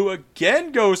 who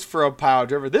again goes for a pile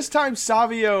driver. This time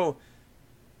Savio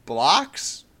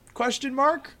blocks? ?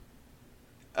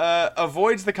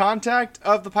 Avoids the contact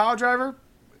of the pile driver.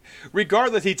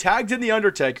 Regardless, he tags in The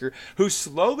Undertaker, who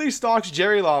slowly stalks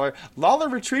Jerry Lawler. Lawler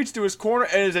retreats to his corner,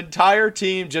 and his entire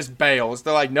team just bails.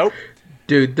 They're like, nope.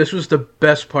 Dude, this was the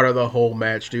best part of the whole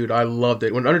match, dude. I loved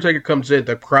it. When Undertaker comes in,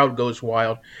 the crowd goes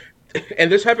wild. And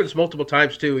this happens multiple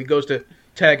times, too. He goes to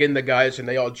tag in the guys, and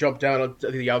they all jump down on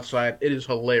the outside. It is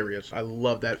hilarious. I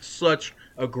love that. Such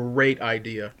a great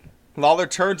idea. Lawler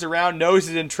turns around, knows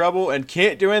he's in trouble, and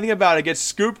can't do anything about it. Gets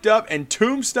scooped up and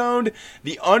tombstoned.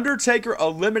 The Undertaker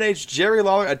eliminates Jerry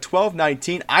Lawler at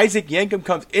 12:19. Isaac Yankem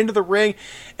comes into the ring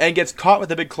and gets caught with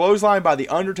a big clothesline by The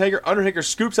Undertaker. Undertaker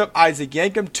scoops up Isaac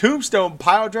Yankem. Tombstone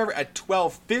piledriver at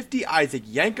 12:50. Isaac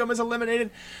Yankem is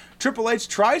eliminated. Triple H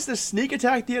tries to sneak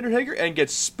attack The Undertaker and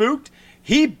gets spooked.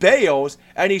 He bails,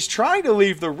 and he's trying to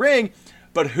leave the ring,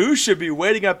 but who should be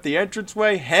waiting up the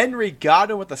entranceway? Henry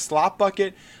Godwin with a slop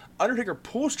bucket. Undertaker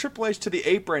pulls Triple H to the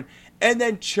apron and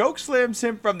then chokeslams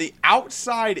him from the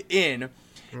outside in.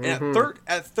 And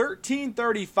at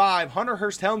 13:35, Hunter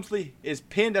Hearst Helmsley is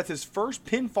pinned. That's his first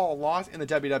pinfall loss in the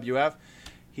WWF.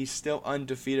 He's still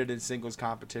undefeated in singles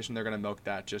competition. They're going to milk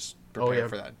that. Just prepare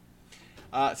for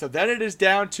that. So then it is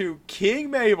down to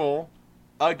King Mabel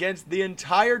against the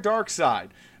entire Dark Side.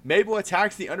 Mabel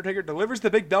attacks The Undertaker, delivers the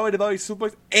big belly-to-belly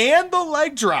suplex and the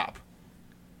leg drop.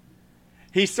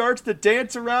 He starts to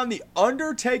dance around. The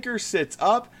Undertaker sits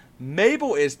up.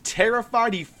 Mabel is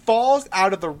terrified. He falls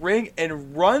out of the ring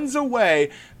and runs away.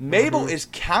 Mabel is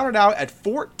counted out at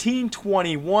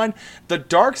 14:21. The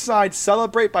Dark Side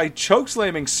celebrate by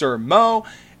chokeslamming Sir Mo.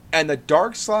 And the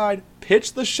Dark Side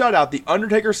pitch the shutout. The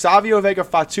Undertaker, Savio Vega,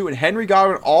 Fatu, and Henry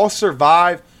Godwin all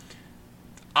survive.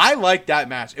 I liked that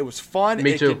match. It was fun.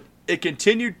 Me too. It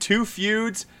continued 2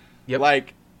 feuds. Yep.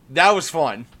 Like, that was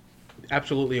fun.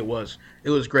 Absolutely it was. It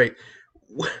was great.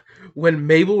 When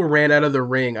Mabel ran out of the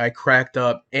ring, I cracked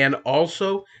up, and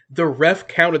also the ref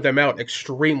counted them out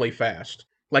extremely fast.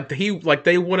 Like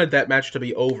they wanted that match to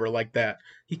be over like that.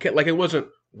 It wasn't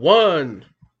 1,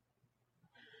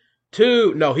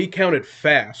 2. No, he counted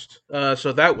fast.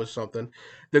 So that was something.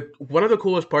 One of the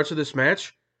coolest parts of this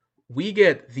match, we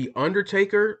get The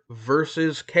Undertaker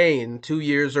versus Kane 2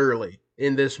 years early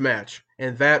in this match,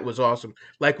 and that was awesome.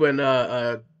 Like when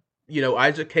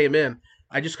Isaac came in,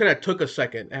 I just kind of took a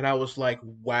second, and I was like,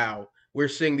 wow, we're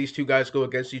seeing these two guys go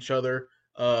against each other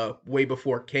way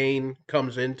before Kane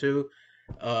comes into.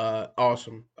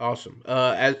 Awesome.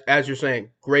 As you're saying,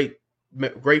 great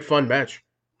fun match.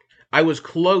 I was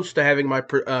close to having my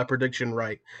prediction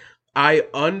right. I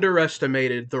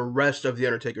underestimated the rest of the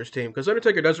Undertaker's team, because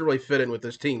Undertaker doesn't really fit in with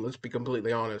this team, let's be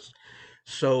completely honest.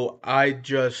 So I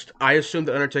assumed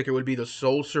that Undertaker would be the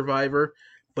sole survivor,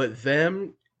 but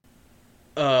them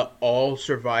all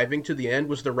surviving to the end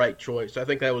was the right choice. I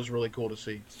think that was really cool to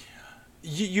see.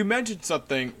 You mentioned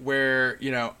something where,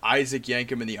 Isaac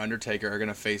Yankem and The Undertaker are going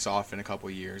to face off in a couple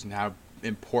years and how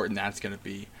important that's going to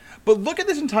be. But look at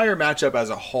this entire matchup as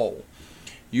a whole.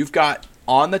 You've got,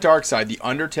 on the Dark Side, The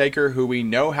Undertaker, who we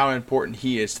know how important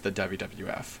he is to the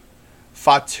WWF.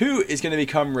 Fatu is going to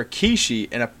become Rikishi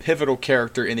and a pivotal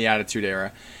character in the Attitude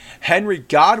Era. Henry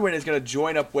Godwin is going to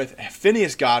join up with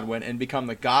Phineas Godwin and become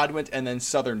the Godwin and then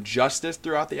Southern Justice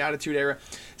throughout the Attitude Era.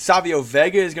 Savio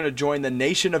Vega is going to join the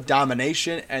Nation of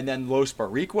Domination and then Los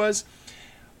Boricuas.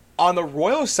 On the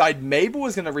Royal side, Mabel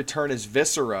is going to return as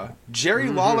Viscera. Jerry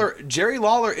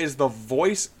Lawler is the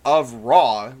voice of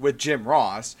Raw with Jim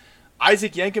Ross.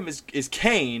 Isaac Yankem is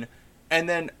Kane. And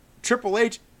then Triple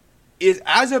H is,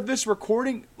 as of this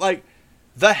recording,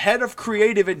 the head of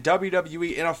creative in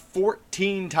WWE and a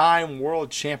 14-time world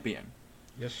champion.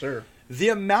 Yes, sir. The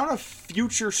amount of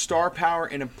future star power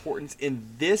and importance in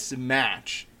this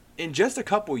match in just a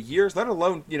couple years, let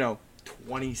alone,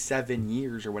 27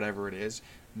 years or whatever it is.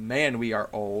 Man, we are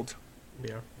old.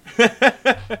 Yeah.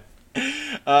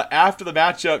 After the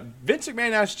matchup, Vince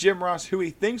McMahon asked Jim Ross who he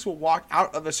thinks will walk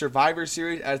out of the Survivor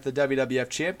Series as the WWF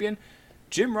champion.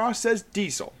 Jim Ross says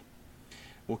Diesel.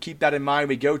 we'll keep that in mind.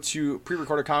 We go to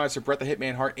pre-recorded comments for Bret the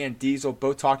Hitman Hart and Diesel,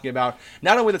 both talking about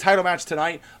not only the title match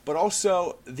tonight, but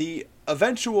also the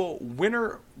eventual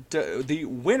winner. The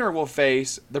winner will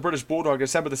face the British Bulldog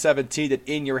December the 17th at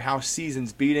In Your House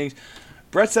Seasons Beatings.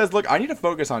 Bret says, look, I need to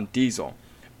focus on Diesel.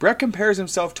 Bret compares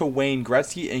himself to Wayne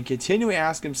Gretzky and continually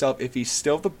asks himself if he's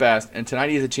still the best, and tonight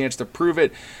he has a chance to prove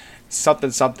it.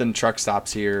 Something truck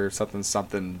stops here,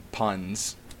 something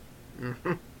puns.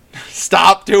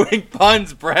 Stop doing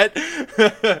puns, Bret.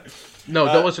 No,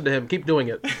 don't listen to him. Keep doing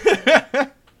it.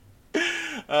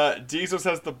 Diesel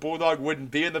says the Bulldog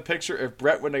wouldn't be in the picture if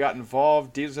Bret wouldn't have got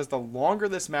involved. Diesel says the longer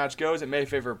this match goes, it may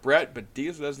favor Bret, but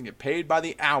Diesel doesn't get paid by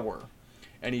the hour.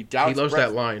 And he doubts He loves Bret,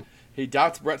 that line. He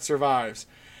doubts Bret survives.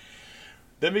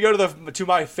 Then we go to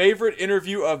my favorite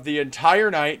interview of the entire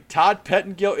night. Todd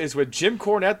Pettengill is with Jim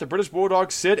Cornette, the British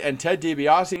Bulldog, Sid, and Ted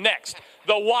DiBiase. Next,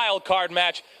 the wild card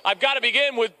match. I've got to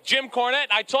begin with Jim Cornette.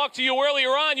 I talked to you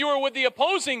earlier on. You were with the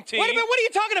opposing team. Wait a minute, what are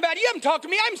you talking about? You haven't talked to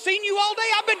me. I haven't seen you all day.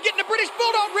 I've been getting the British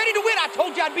Bulldog ready to win. I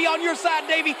told you I'd be on your side,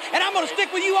 Davey, and I'm going to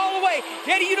stick with you all the way.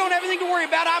 Teddy, you don't have anything to worry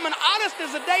about. I'm as honest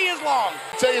as the day is long.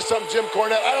 I'll tell you something, Jim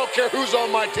Cornette. I don't care who's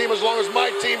on my team as long as my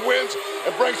team wins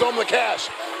and brings home the cash.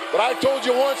 But I told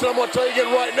you once, and I'm going to tell you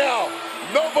again right now,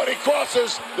 nobody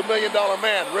crosses the $1 Million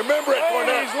Man. Remember it,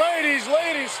 Cornette.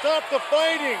 Ladies, stop the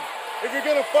fighting. If you're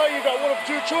going to fight, you got one of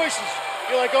two choices.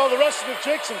 Be like all the rest of the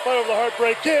chicks and fight over the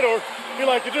Heartbreak Kid, or be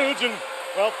like the dudes and,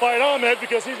 well, fight Ahmed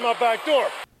because he's my back door.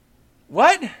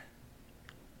 What?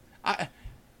 I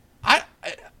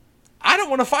don't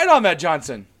want to fight Ahmed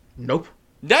Johnson. Nope.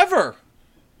 Never.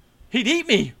 He'd eat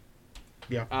me.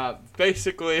 Yeah.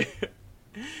 Basically,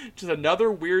 just another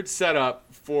weird setup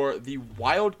for the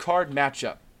wild card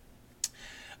matchup.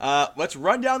 Let's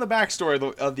run down the backstory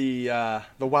of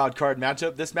the wild card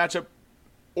matchup. This matchup,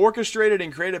 orchestrated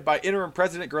and created by interim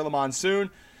president Gorilla Monsoon.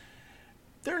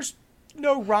 There's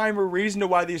no rhyme or reason to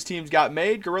why these teams got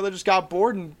made. Gorilla just got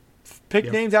bored and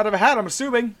picked names out of a hat, I'm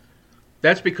assuming.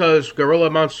 That's because Gorilla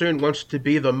Monsoon wants to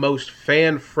be the most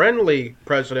fan-friendly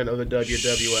president of the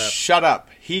WWF. Shut up.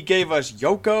 He gave us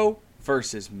Yoko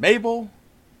versus Mabel.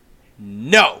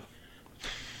 No.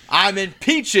 I'm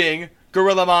impeaching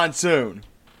Gorilla Monsoon.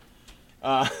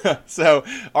 So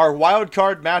our wild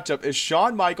card matchup is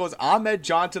Shawn Michaels, Ahmed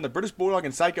Johnson, the British Bulldog,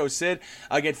 and Psycho Sid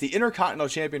against the Intercontinental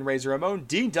Champion Razor Ramon,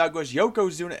 Dean Douglas,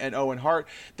 Yokozuna, and Owen Hart.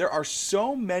 There are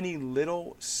so many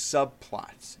little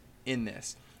subplots in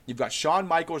this. You've got Shawn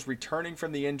Michaels returning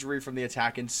from the injury from the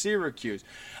attack in Syracuse.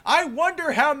 I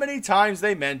wonder how many times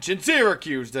they mentioned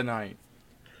Syracuse tonight.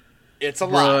 It's a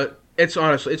lot. It's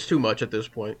honestly, it's too much at this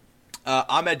point.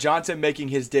 Ahmed Johnson making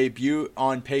his debut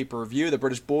on pay-per-view. The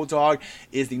British Bulldog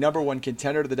is the #1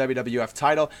 contender to the WWF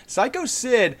title. Psycho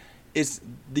Sid is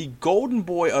the golden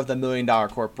boy of the $1 Million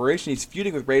Corporation. He's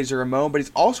feuding with Razor Ramon, but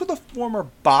he's also the former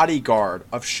bodyguard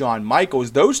of Shawn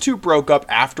Michaels. Those two broke up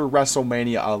after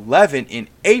WrestleMania 11 in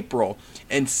April,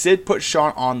 and Sid put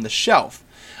Shawn on the shelf.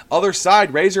 Other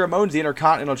side, Razor Ramon's the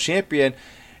Intercontinental Champion,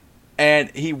 and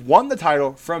he won the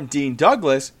title from Dean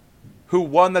Douglas, who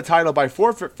won the title by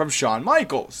forfeit from Shawn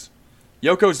Michaels.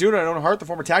 Yokozuna and Owen Hart, the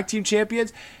former tag team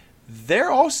champions, they're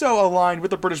also aligned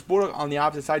with the British Bulldog on the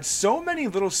opposite side. So many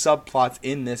little subplots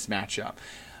in this matchup.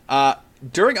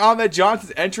 During Ahmed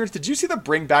Johnson's entrance, did you see the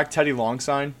Bring Back Teddy Long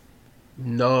sign?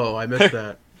 No, I missed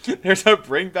that. There's a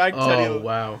Bring Back Teddy Long. Oh,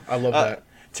 wow. I love that.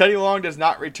 Teddy Long does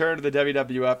not return to the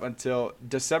WWF until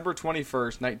December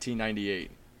 21st,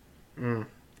 1998. And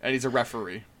he's a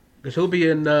referee. Because he'll be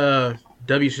in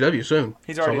WCW soon.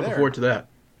 He's already so I'm looking there. forward to that.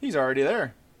 He's already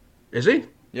there. Is he?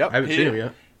 Yep. I haven't seen him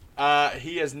yet.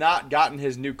 He has not gotten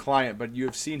his new client, but you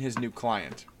have seen his new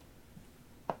client.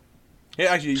 Yeah,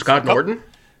 actually, Scott Norton?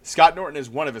 Scott Norton is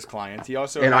one of his clients. He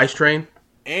also And Ice Train?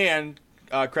 And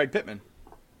Craig Pittman.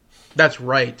 That's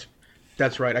right.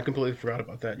 That's right. I completely forgot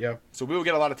about that, yeah. So we will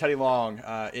get a lot of Teddy Long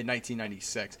in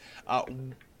 1996.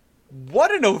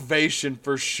 What an ovation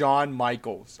for Shawn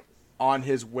Michaels on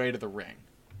his way to the ring.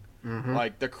 Mm-hmm.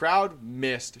 Like, the crowd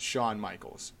missed Shawn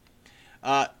Michaels.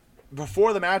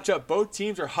 Before the matchup, both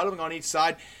teams are huddling on each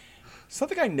side.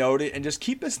 Something I noted, and just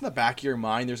keep this in the back of your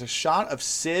mind, there's a shot of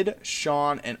Sid,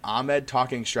 Shawn, and Ahmed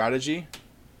talking strategy.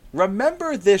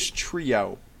 Remember this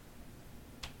trio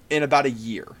in about a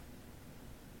year.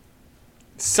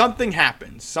 Something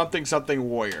happens. Something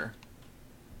warrior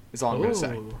is all I'm going to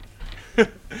say.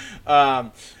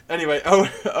 Anyway,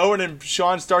 Owen and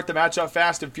Shawn start the match up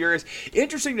fast and furious.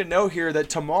 Interesting to know here that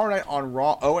tomorrow night on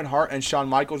Raw, Owen Hart and Shawn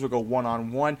Michaels will go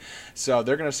one-on-one. So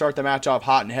they're going to start the match off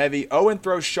hot and heavy. Owen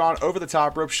throws Shawn over the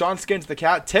top rope. Shawn skins the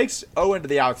cat, takes Owen to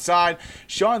the outside.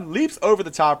 Shawn leaps over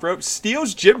the top rope,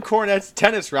 steals Jim Cornette's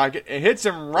tennis racket, and hits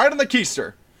him right on the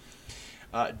keister.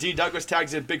 Dean Douglas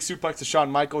tags in big suplex to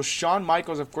Shawn Michaels. Shawn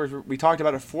Michaels, of course, we talked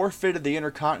about it, forfeited the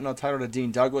Intercontinental title to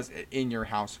Dean Douglas in Your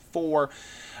House 4.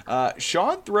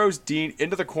 Shawn throws Dean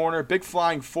into the corner, big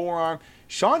flying forearm.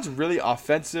 Shawn's really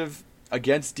offensive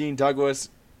against Dean Douglas,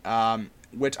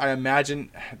 which I imagine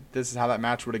this is how that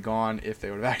match would have gone if they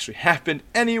would have actually happened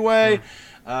anyway.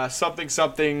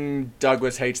 Something,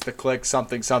 Douglas hates the Click,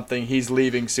 something, he's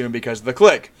leaving soon because of the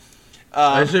Click.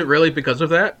 Is it really because of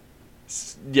that?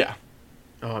 Yeah.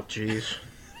 Oh, jeez.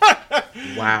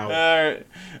 Wow.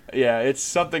 Yeah, it's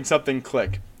something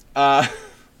Click.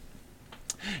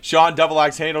 Shawn double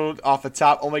axe handled off the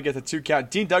top, only gets a 2 count.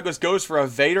 Dean Douglas goes for a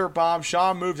Vader bomb.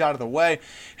 Shawn moves out of the way,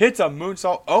 hits a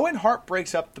moonsault. Owen Hart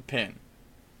breaks up the pin.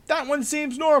 That one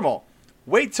seems normal.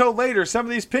 Wait till later, some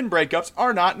of these pin breakups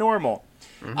are not normal.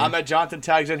 Ahmed Johnson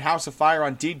tags in House of Fire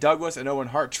on Dean Douglas, and Owen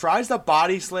Hart tries to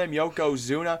body slam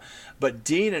Yokozuna, but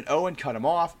Dean and Owen cut him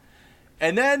off.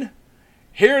 And then,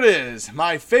 here it is,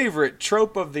 my favorite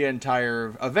trope of the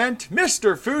entire event.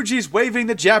 Mr. Fuji's waving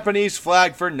the Japanese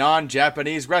flag for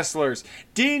non-Japanese wrestlers.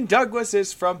 Dean Douglas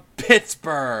is from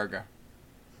Pittsburgh,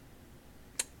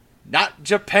 not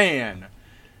Japan.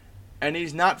 And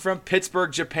he's not from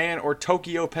Pittsburgh, Japan, or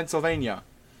Tokyo, Pennsylvania.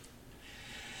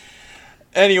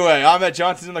 Anyway, Ahmed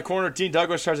Johnson's in the corner. Dean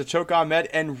Douglas tries to choke Ahmed,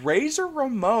 and Razor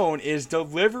Ramon is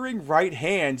delivering right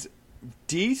hands.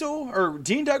 Dean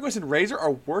Douglas and Razor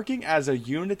are working as a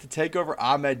unit to take over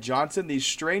Ahmed Johnson. These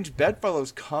strange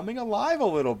bedfellows coming alive a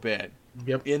little bit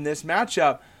in this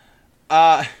matchup.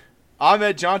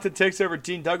 Ahmed Johnson takes over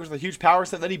Dean Douglas with a huge power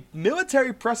slam. Then he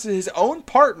military presses his own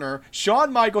partner,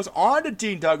 Shawn Michaels, onto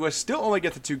Dean Douglas. Still only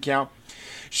gets a 2 count.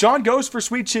 Shawn goes for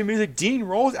Sweet Chin Music. Dean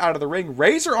rolls out of the ring.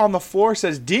 Razor on the floor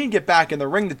says, Dean, get back in the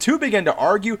ring. The two begin to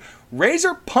argue.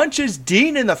 Razor punches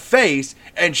Dean in the face,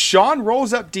 and Shawn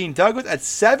rolls up Dean Douglas. At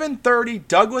 7:30,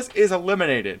 Douglas is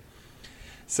eliminated.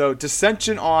 So,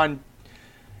 dissension on,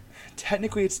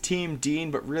 technically it's Team Dean,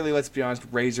 but really, let's be honest,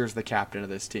 Razor's the captain of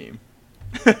this team.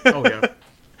 Oh, yeah.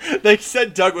 They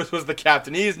said Douglas was the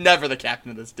captain. He is never the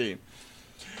captain of this team.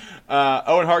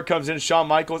 Owen Hart comes in. Shawn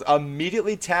Michaels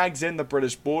immediately tags in the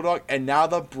British Bulldog, and now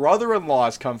the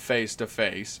brother-in-laws come face to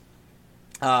face.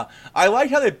 I like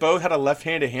how they both had a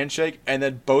left-handed handshake and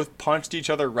then both punched each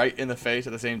other right in the face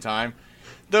at the same time.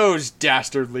 Those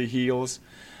dastardly heels.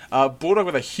 Bulldog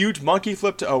with a huge monkey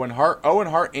flip to Owen Hart. Owen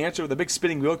Hart answered with a big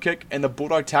spinning wheel kick, and the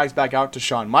Bulldog tags back out to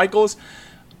Shawn Michaels.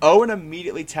 Owen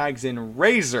immediately tags in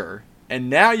Razor,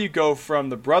 and now you go from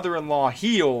the brother-in-law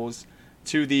heels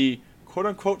to the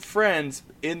quote-unquote friends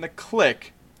in the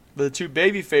Click, the two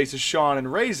baby faces, Shawn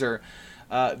and Razor.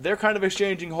 They're kind of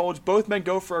exchanging holds. Both men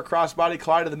go for a crossbody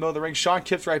collide in the middle of the ring. Shawn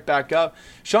kips right back up.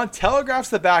 Shawn telegraphs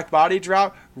the back body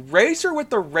drop. Razor with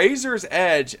the Razor's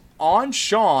edge on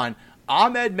Shawn.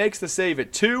 Ahmed makes the save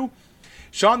at 2.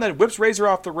 Shawn then whips Razor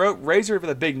off the rope. Razor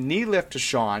with a big knee lift to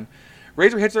Shawn.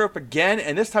 Razor hits the rope again,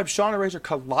 and this time Shawn and Razor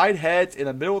collide heads in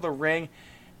the middle of the ring.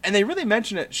 And they really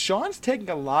mention it. Shawn's taking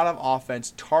a lot of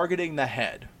offense targeting the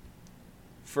head.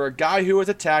 For a guy who was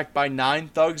attacked by 9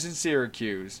 thugs in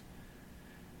Syracuse.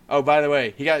 Oh, by the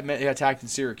way, he got attacked in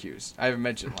Syracuse. I haven't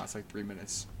mentioned it in the last 3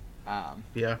 minutes.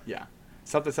 Yeah.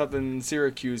 Something,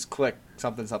 Syracuse, Click,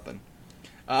 something.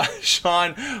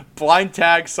 Shawn blind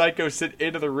tags Psycho Sid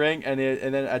into the ring and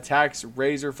then attacks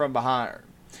Razor from behind.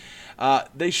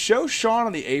 They show Shawn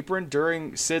on the apron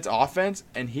during Sid's offense,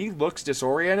 and he looks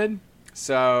disoriented.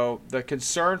 So the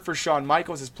concern for Shawn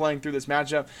Michaels is playing through this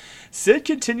matchup. Sid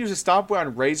continues to stomp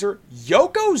on Razor.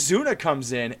 Yokozuna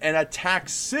comes in and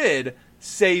attacks Sid,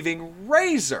 saving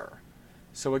Razor.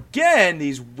 So again,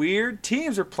 these weird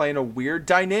teams are playing a weird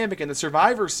dynamic in the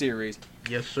Survivor Series.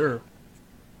 Yes, sir.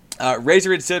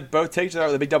 Razor and Sid both take each other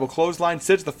with a big double clothesline.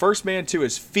 Sid's the first man to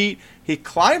his feet. He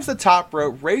climbs the top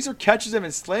rope. Razor catches him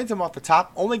and slams him off the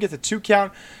top. Only gets a 2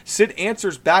 count. Sid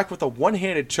answers back with a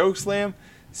one-handed chokeslam.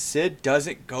 Sid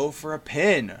doesn't go for a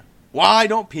pin. Why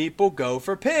don't people go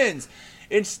for pins?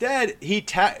 Instead, he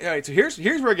Alright, so here's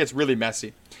where it gets really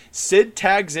messy. Sid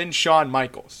tags in Shawn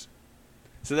Michaels.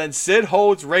 So then Sid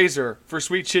holds Razor for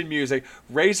Sweet Chin Music.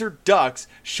 Razor ducks.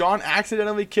 Shawn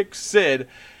accidentally kicks Sid.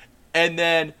 And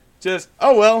then just,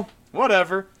 oh well,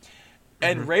 whatever.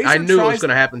 And Razor I knew it was going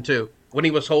to happen too. When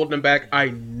he was holding him back,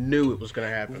 I knew it was going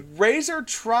to happen. Razor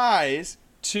tries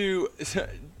to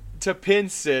pin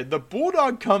Sid. The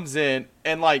Bulldog comes in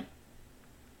and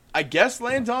I guess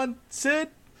lands on Sid.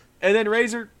 And then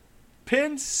Razor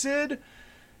pins Sid,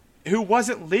 who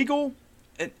wasn't legal.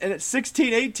 And at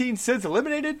 16-18, Sid's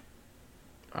eliminated.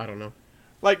 I don't know.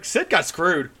 Sid got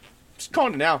screwed. Just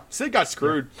calling it now. Sid got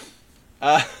screwed.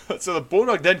 Yeah. So the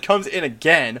Bulldog then comes in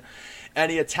again.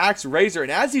 and he attacks Razor.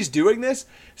 And as he's doing this,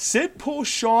 Sid pulls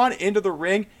Shawn into the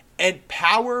ring and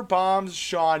power bombs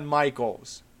Shawn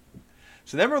Michaels.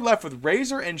 So then we're left with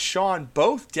Razor and Shawn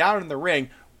both down in the ring.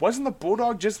 Wasn't the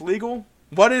Bulldog just legal?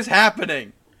 What is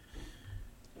happening?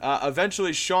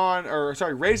 Eventually,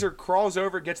 Razor crawls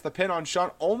over, gets the pin on Shawn.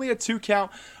 Only a 2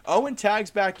 count. Owen tags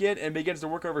back in and begins to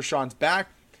work over Shawn's back.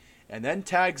 And then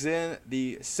tags in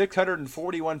the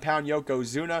 641-pound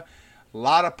Yokozuna. A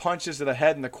lot of punches to the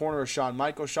head in the corner of Shawn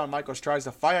Michaels. Shawn Michaels tries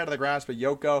to fight out of the grasp of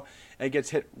Yoko and gets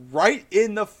hit right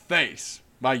in the face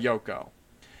by Yoko.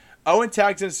 Owen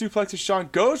tags in, suplexes Shawn,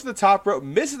 goes to the top rope,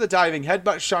 misses the diving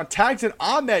headbutt. Shawn tags in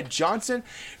Ahmed Johnson,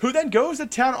 who then goes to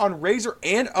town on Razor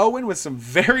and Owen with some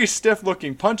very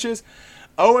stiff-looking punches.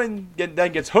 Owen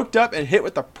then gets hooked up and hit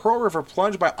with the Pearl River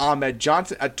Plunge by Ahmed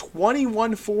Johnson. At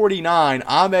 21:49,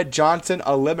 Ahmed Johnson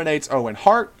eliminates Owen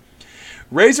Hart.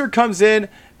 Razor comes in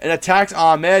and attacks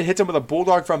Ahmed, hits him with a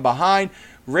Bulldog from behind.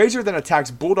 Razor then attacks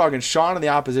Bulldog and Shawn in the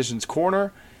opposition's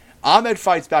corner. Ahmed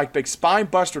fights back, big spine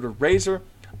buster to Razor.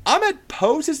 Ahmed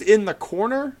poses in the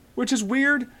corner, which is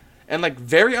weird and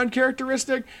very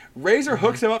uncharacteristic. Razor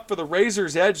hooks him up for the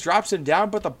Razor's Edge, drops him down,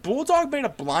 but the Bulldog made a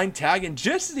blind tag, and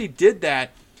just as he did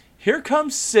that, here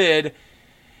comes Sid,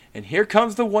 and here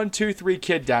comes the 1-2-3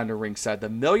 Kid down to ringside. The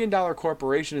 $1 Million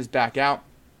Corporation is back out.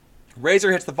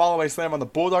 Razor hits the fallaway slam on the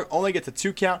Bulldog, only gets a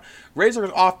 2 count. Razor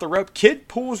is off the rope. Kid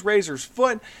pulls Razor's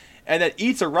foot and then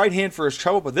eats a right hand for his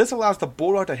trouble, but this allows the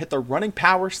Bulldog to hit the running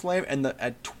power slam, and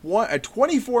at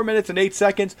 24 minutes and 8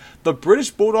 seconds, the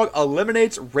British Bulldog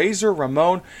eliminates Razor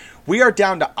Ramon. We are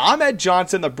down to Ahmed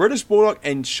Johnson, the British Bulldog,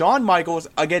 and Shawn Michaels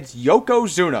against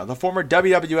Yokozuna, the former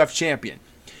WWF champion.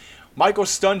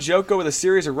 Michaels stuns Yoko with a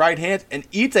series of right hands and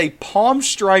eats a palm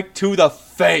strike to the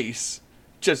face.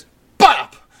 Just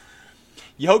bop!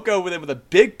 Yoko with a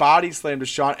big body slam to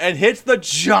Shawn and hits the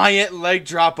giant leg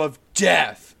drop of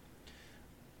death.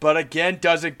 But again,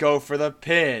 doesn't go for the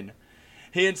pin.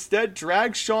 He instead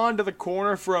drags Shawn to the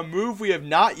corner for a move we have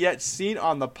not yet seen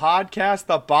on the podcast,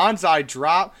 the Bonsai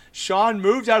Drop. Shawn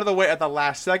moves out of the way at the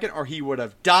last second or he would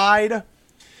have died.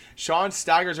 Shawn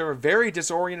staggers over, very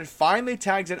disoriented, finally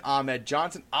tags in Ahmed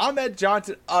Johnson. Ahmed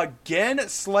Johnson again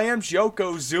slams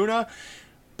Yokozuna,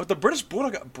 but the British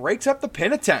Bulldog breaks up the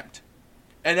pin attempt.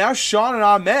 And now Shawn and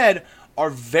Ahmed are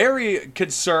very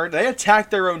concerned. They attack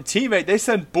their own teammate. They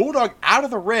send Bulldog out of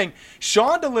the ring.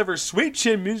 Shawn delivers sweet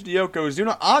chin music to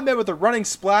Yokozuna. Ahmed with a running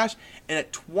splash. And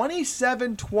at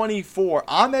 27-24,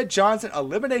 Ahmed Johnson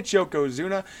eliminates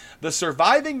Yokozuna. The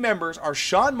surviving members are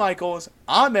Shawn Michaels,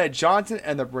 Ahmed Johnson,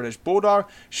 and the British Bulldog.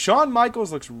 Shawn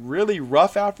Michaels looks really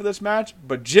rough after this match,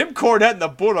 but Jim Cornette and the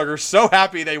Bulldog are so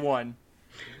happy they won.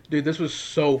 Dude, this was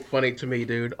so funny to me,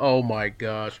 dude. Oh my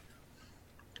gosh.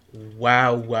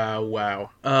 Wow.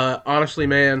 Honestly,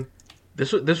 man,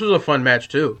 this was a fun match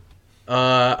too.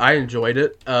 I enjoyed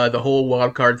it. The whole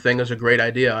wild card thing is a great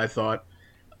idea, I thought.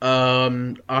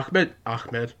 Ahmed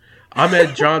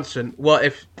Johnson. Well,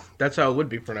 if that's how it would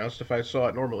be pronounced if I saw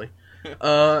it normally.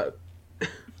 There's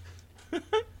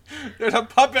a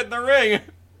puppet in the ring.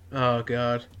 Oh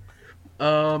god.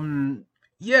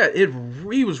 Yeah,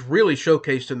 he was really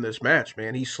showcased in this match,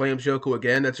 man. He slams Yoko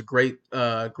again. That's a great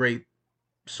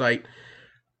sight.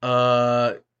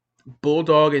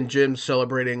 Bulldog and Jim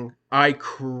celebrating. I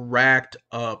cracked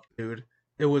up, dude.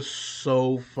 It was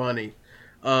so funny.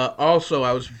 Also,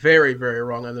 I was very, very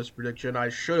wrong on this prediction. I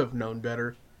should have known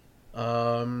better.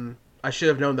 I should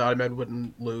have known that Ahmed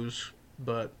wouldn't lose,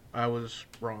 but I was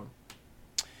wrong.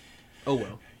 Oh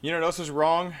well. You know what else was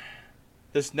wrong?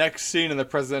 This next scene in the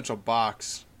presidential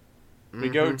box. We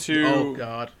go to... Oh,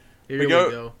 God. Here we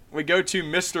go. We go to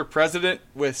Mr. President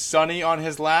with Sonny on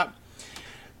his lap.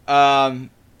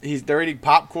 They're eating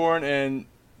popcorn, and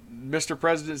Mr.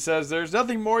 President says there's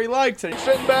nothing more he likes. And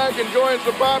Sitting back, enjoying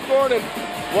some popcorn, and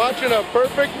watching a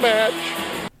perfect match.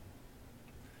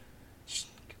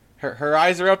 Her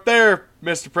eyes are up there,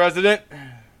 Mr. President.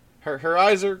 Her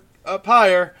eyes are up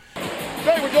higher.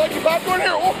 Hey, would you like your popcorn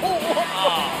here?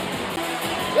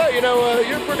 Hey,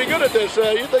 you're pretty good at this.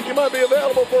 You think you might be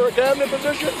available for a cabinet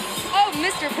position? Oh,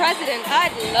 Mr. President,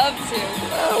 I'd love to.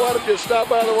 Why don't you stop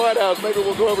by the White House? Maybe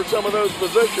we'll go over some of those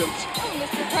positions. Oh,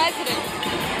 Mr. President,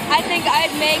 I think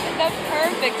I'd make the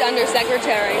perfect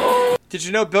undersecretary. Did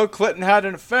you know Bill Clinton had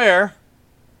an affair?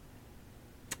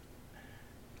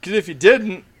 Because if you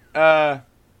didn't, now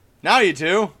you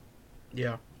do.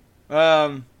 Yeah.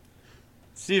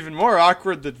 It's even more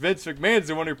awkward that Vince McMahon's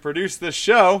the one who produced this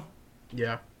show.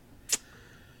 Yeah.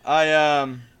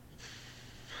 I'm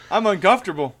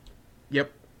uncomfortable.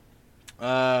 Yep.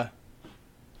 I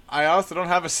also don't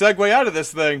have a segue out of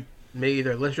this thing. Me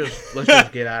either. Let's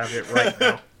just get out of it right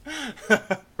now.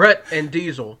 Brett and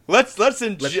Diesel. Let's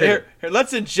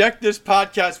inject this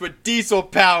podcast with Diesel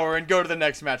power and go to the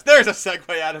next match. There's a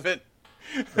segue out of it.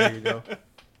 There you go.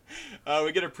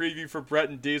 We get a preview for Brett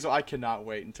and Diesel. I cannot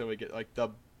wait until we get like the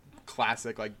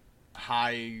classic, like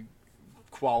high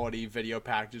quality video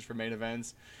packages for main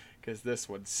events, because this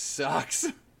one sucks.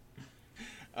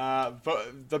 But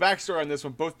the backstory on this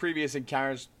one: both previous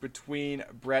encounters between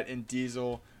Brett and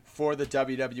Diesel for the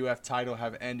WWF title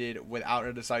have ended without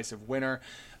a decisive winner.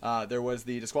 There was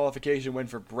the disqualification win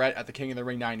for Brett at the King of the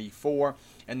Ring 94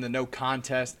 and the no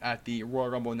contest at the Royal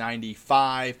Rumble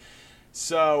 95.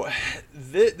 So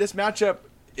this matchup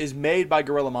is made by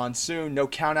Gorilla Monsoon. No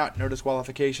countout, no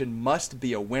disqualification, must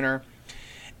be a winner.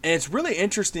 And it's really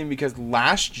interesting because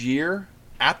last year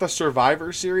at the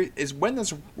Survivor Series is when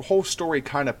this whole story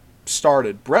kind of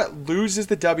started. Brett loses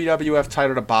the WWF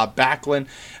title to Bob Backlund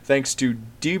thanks to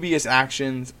dubious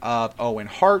actions of Owen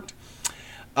Hart.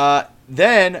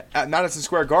 Then at Madison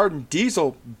Square Garden,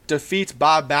 Diesel defeats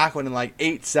Bob Backlund in like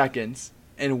 8 seconds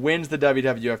and wins the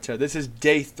WWF title. This is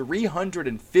day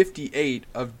 358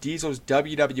 of Diesel's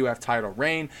WWF title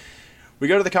reign. We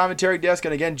go to the commentary desk,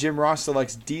 and again, Jim Ross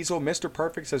selects Diesel. Mr.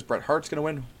 Perfect says Bret Hart's going to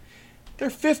win. They're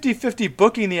 50-50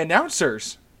 booking the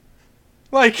announcers.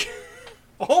 Like,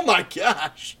 oh my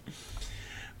gosh.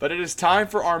 But it is time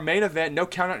for our main event. No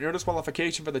countout, no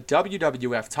disqualification for the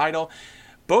WWF title.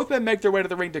 Both men make their way to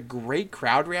the ring to great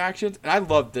crowd reactions. And I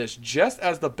love this. Just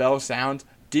as the bell sounds,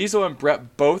 Diesel and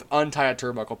Brett both untie a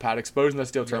turnbuckle pad, exposing the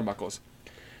steel turnbuckles.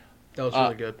 That was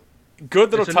really good.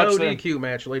 Good little it's touch a no there. DQ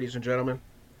match, ladies and gentlemen.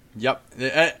 Yep.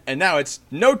 And now it's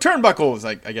no turnbuckles,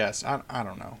 I guess. I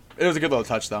don't know. It was a good little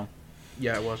touch, though.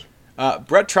 Yeah, it was.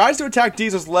 Brett tries to attack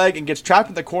Diesel's leg and gets trapped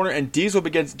in the corner, and Diesel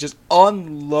begins just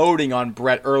unloading on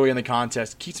Brett early in the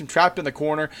contest. Keeps him trapped in the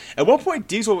corner. At one point,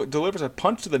 Diesel delivers a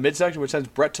punch to the midsection, which sends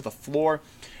Brett to the floor.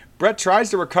 Brett tries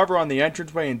to recover on the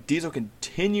entranceway, and Diesel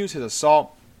continues his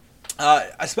assault.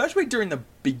 Especially during the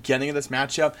beginning of this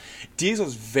matchup,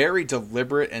 Diesel's very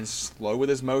deliberate and slow with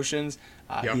his motions.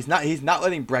 Yep. He's not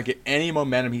letting Brett get any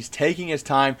momentum. He's taking his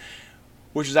time,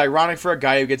 which is ironic for a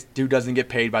guy who doesn't get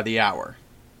paid by the hour.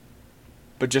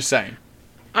 But just saying.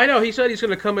 I know, he said he's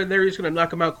going to come in there, he's going to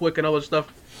knock him out quick and all this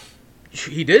stuff.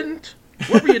 He didn't?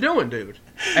 What were you doing, dude?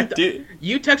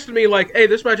 You texted me like, hey,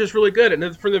 this match is really good.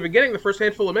 And from the beginning, the first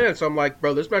handful of minutes, I'm like,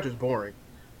 bro, this match is boring.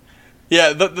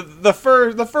 Yeah, the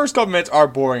first couple minutes are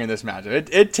boring in this match.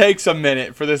 It takes a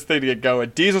minute for this thing to get going.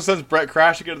 Diesel sends Brett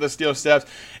crashing into the steel steps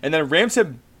and then rams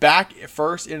him back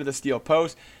first into the steel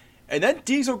post. And then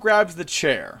Diesel grabs the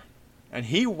chair and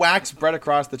he whacks Brett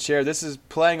across the chair. This is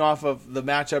playing off of the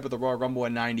matchup at the Royal Rumble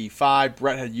in 95.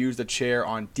 Brett had used the chair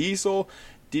on Diesel.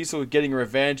 Diesel getting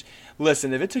revenge.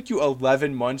 Listen, if it took you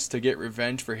 11 months to get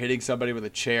revenge for hitting somebody with a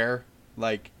chair,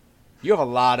 like, you have a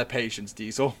lot of patience,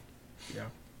 Diesel. Yeah.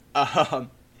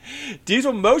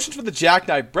 Diesel motions for the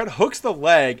jackknife. Brett hooks the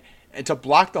leg and to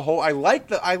block the hole. I like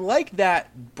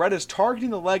that Brett is targeting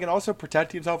the leg and also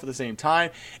protecting himself at the same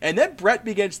time. And then Brett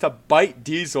begins to bite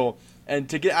Diesel and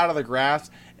to get out of the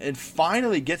grasp and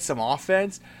finally get some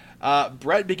offense.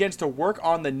 Brett begins to work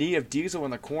on the knee of Diesel in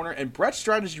the corner, and Brett's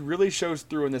strategy really shows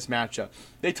through in this matchup.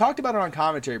 They talked about it on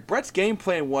commentary. Brett's game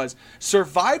plan was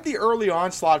survive the early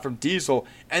onslaught from Diesel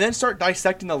and then start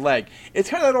dissecting the leg. It's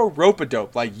kind of that old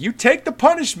rope-a-dope. Like, you take the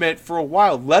punishment for a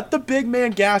while, let the big man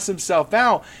gas himself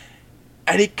out,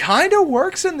 and he kind of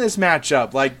works in this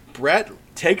matchup. Like, Brett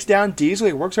takes down Diesel,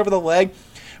 he works over the leg,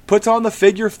 puts on the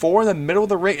figure 4 in the middle of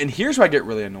the ring, and here's where I get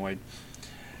really annoyed.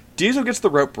 Diesel gets the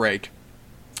rope break.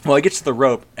 Well, he gets to the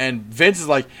rope, and Vince is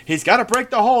like, he's got to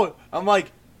break the hold. I'm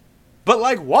like, but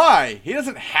like, why? He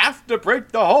doesn't have to break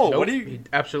the hold. Nope, What do you? He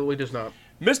absolutely does not.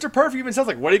 Mr. Perfect even says,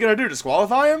 like, what are you going to do,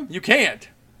 disqualify him? You can't.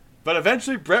 But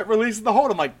eventually, Brett releases the hold.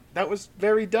 I'm like, that was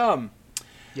very dumb.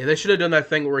 Yeah, they should have done that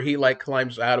thing where he, like,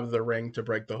 climbs out of the ring to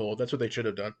break the hold. That's what they should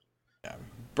have done. Yeah.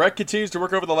 Brett continues to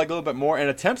work over the leg a little bit more and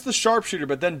attempts the sharpshooter,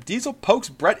 but then Diesel pokes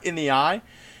Brett in the eye,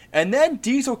 and then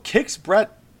Diesel kicks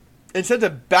Brett and sends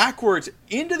it backwards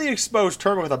into the exposed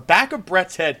turnbuckle. The back of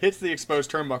Brett's head hits the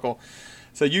exposed turnbuckle.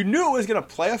 So you knew it was going to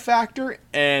play a factor,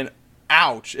 and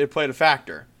ouch, it played a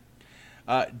factor.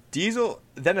 Diesel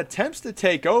then attempts to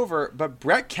take over, but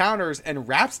Brett counters and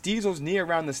wraps Diesel's knee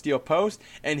around the steel post.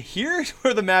 And here's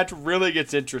where the match really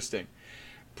gets interesting.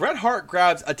 Bret Hart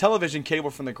grabs a television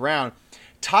cable from the ground,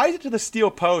 ties it to the steel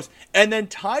post, and then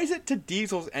ties it to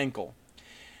Diesel's ankle.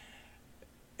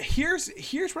 Here's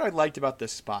what I liked about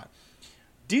this spot.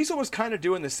 Diesel was kind of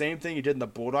doing the same thing he did in the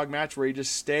Bulldog match where he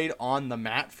just stayed on the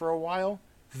mat for a while.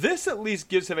 This at least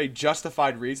gives him a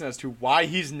justified reason as to why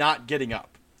he's not getting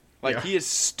up. Like, he is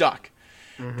stuck.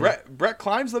 Brett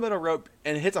climbs the middle rope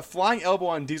and hits a flying elbow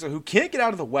on Diesel, who can't get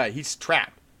out of the way. He's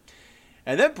trapped.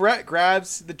 And then Brett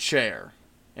grabs the chair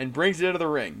and brings it into the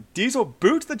ring. Diesel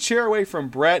boots the chair away from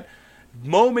Brett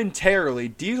momentarily.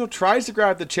 Diesel tries to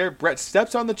grab the chair. Brett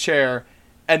steps on the chair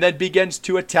and then begins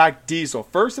to attack Diesel.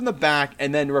 First in the back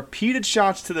and then repeated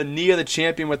shots to the knee of the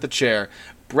champion with the chair.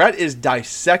 Brett is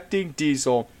dissecting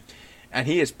Diesel and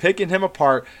he is picking him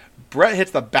apart. Brett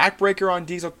hits the backbreaker on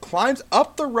Diesel, climbs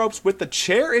up the ropes with the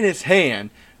chair in his hand.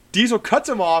 Diesel cuts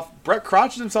him off. Brett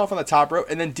crouches himself on the top rope,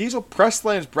 and then Diesel press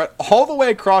slams Brett all the way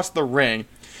across the ring,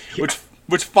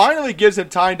 which finally gives him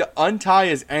time to untie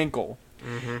his ankle.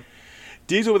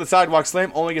 Diesel with a sidewalk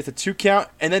slam only gets a 2 count,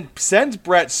 and then sends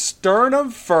Brett sternum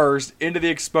first into the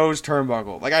exposed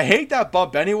turnbuckle. Like, I hate that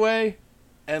bump anyway,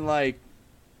 and like,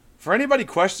 for anybody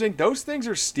questioning, those things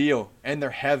are steel, and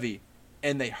they're heavy,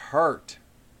 and they hurt.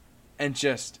 And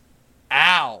just,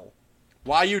 ow,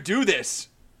 why you do this?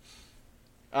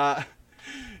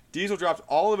 Diesel drops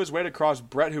all of his weight across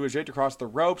Brett, who is yanked across the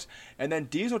ropes, and then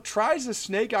Diesel tries to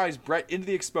snake eyes Brett into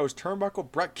the exposed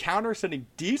turnbuckle. Brett counters, sending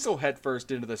Diesel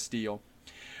headfirst into the steel.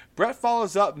 Brett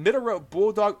follows up, middle rope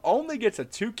bulldog, only gets a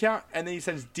 2 count, and then he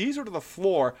sends Diesel to the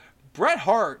floor. Bret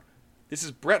Hart, this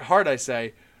is Bret Hart I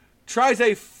say, tries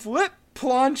a flip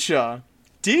plancha.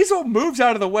 Diesel moves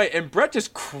out of the way, and Brett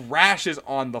just crashes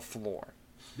on the floor.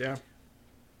 Yeah.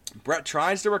 Brett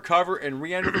tries to recover and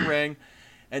re-enter the ring.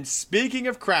 And speaking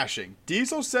of crashing,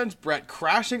 Diesel sends Brett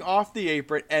crashing off the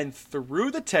apron and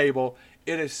through the table.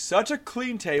 It is such a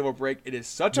clean table break. It is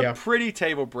such a pretty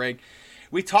table break.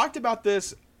 We talked about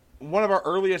this in one of our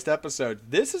earliest episodes.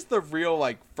 This is the real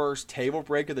first table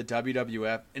break of the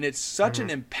WWF, and it's such an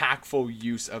impactful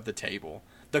use of the table.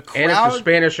 The crowd, and it's the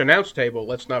Spanish announce table.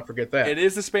 Let's not forget that. It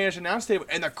is the Spanish announce table,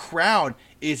 and the crowd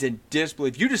is in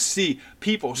disbelief. You just see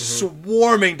people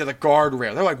swarming to the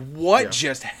guardrail. They're like, "What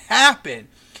just happened?"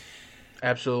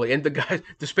 Absolutely, and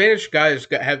the Spanish guys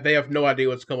they have no idea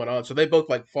what's going on, so they both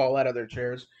fall out of their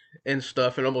chairs and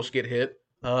stuff and almost get hit.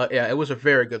 It was a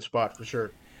very good spot for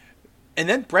sure. And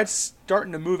then Brett's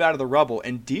starting to move out of the rubble,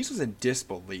 and Diesel's in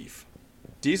disbelief.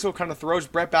 Diesel kind of throws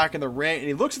Brett back in the ring, and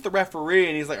he looks at the referee,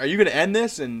 and he's like, "Are you going to end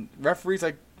this?" And referee's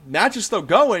like, "Match is still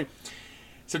going."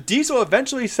 So Diesel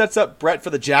eventually sets up Brett for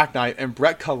the jackknife, and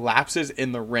Brett collapses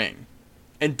in the ring.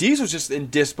 And Diesel's just in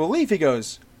disbelief. He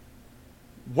goes,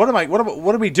 What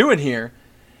are we doing here?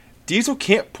 Diesel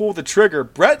can't pull the trigger.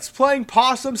 Brett's playing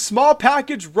possum. Small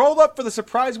package. Roll up for the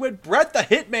surprise win. Bret the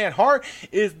Hitman Hart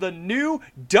is the new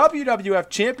WWF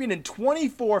champion in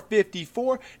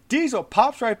 24:54. Diesel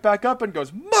pops right back up and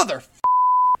goes, "Mother."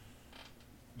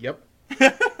 Yep.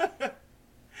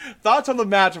 Thoughts on the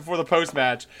match before the post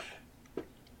match?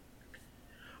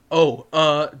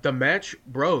 The match,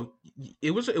 bro.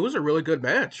 It was a really good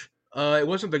match. It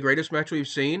wasn't the greatest match we've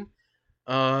seen.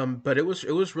 But it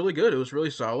was really good. It was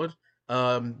really solid.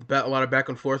 A lot of back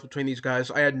and forth between these guys.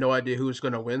 I had no idea who was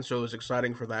going to win, so it was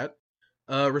exciting for that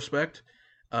respect.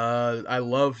 I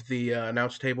loved the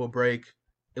announce table break.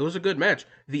 It was a good match.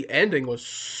 The ending was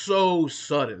so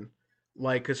sudden,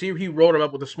 because he rolled him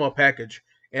up with a small package,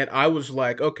 and I was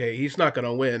like, okay, he's not going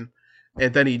to win,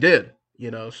 and then he did.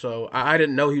 So I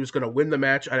didn't know he was going to win the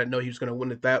match. I didn't know he was going to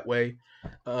win it that way.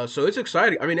 So it's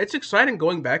exciting. I mean, it's exciting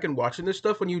going back and watching this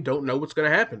stuff when you don't know what's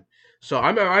going to happen. So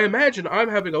I imagine I'm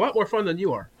having a lot more fun than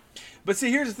you are. But see,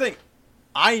 here's the thing.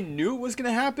 I knew it was going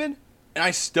to happen, and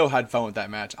I still had fun with that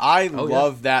match. I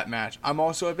love that match. I'm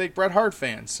also a big Bret Hart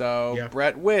fan, so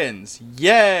Bret wins.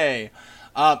 Yay!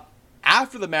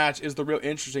 After the match is the real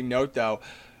interesting note, though.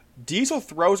 Diesel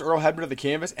throws Earl Hebner to the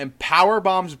canvas and power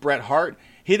bombs Bret Hart.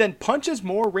 He then punches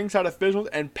more ringside officials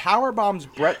and power bombs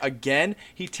Bret again.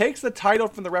 He takes the title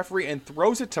from the referee and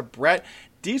throws it to Bret.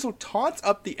 Diesel taunts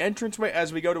up the entranceway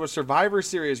as we go to a Survivor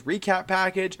Series recap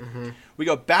package. We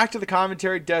go back to the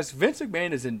commentary desk. Vince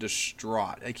McMahon is in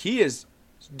distraught. He is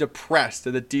depressed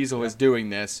that Diesel is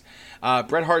doing this.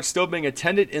 Bret Hart still being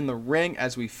attended in the ring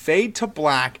as we fade to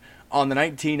black on the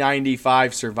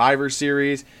 1995 Survivor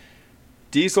Series.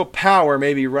 Diesel power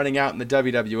may be running out in the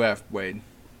WWF, Wade.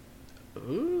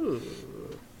 Ooh.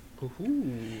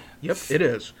 Yep, it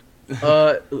is.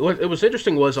 What it was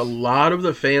interesting was a lot of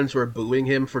the fans were booing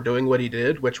him for doing what he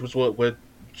did, which was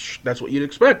that's what you'd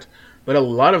expect. But a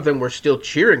lot of them were still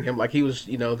cheering him like he was,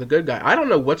 the good guy. I don't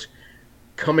know what's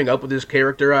coming up with his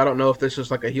character. I don't know if this is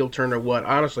like a heel turn or what.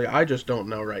 Honestly, I just don't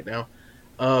know right now.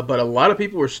 But a lot of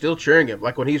people were still cheering him.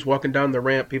 Like when he's walking down the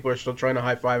ramp, people are still trying to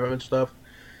high five him and stuff.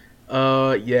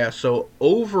 So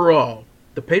overall,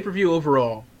 the pay-per-view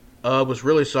overall was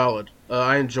really solid.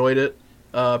 I enjoyed it.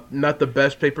 Not the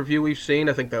best pay-per-view we've seen.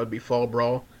 I think that would be Fall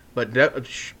Brawl, but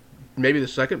maybe the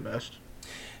second best.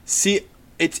 See,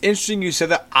 it's interesting you said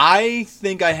that. I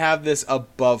think I have this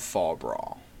above Fall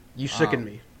Brawl. You sicken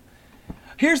me.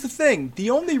 Here's the thing. The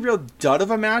only real dud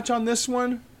of a match on this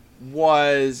one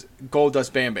was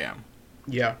Goldust Bam Bam.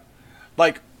 Yeah.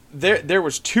 Like, there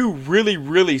was 2 really,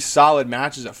 really solid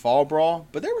matches at Fall Brawl,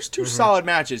 but there was 2 solid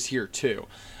matches here, too.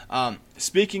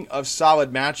 Speaking of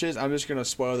solid matches, I'm just going to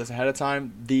spoil this ahead of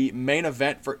time. The main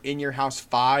event for In Your House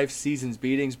 5 Seasons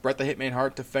Beatings, Bret the Hitman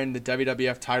Hart defending the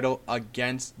WWF title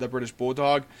against the British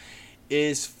Bulldog,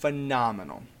 is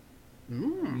phenomenal.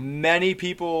 Many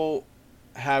people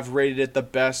have rated it the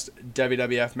best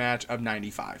WWF match of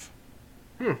 95.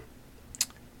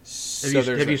 So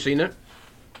Have you seen it?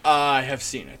 I have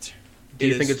seen it. Do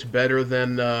you think it's better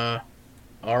than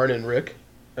Arn and Rick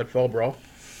at Fall Brawl?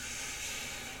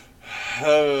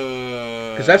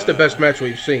 Because that's the best match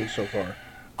we've seen so far.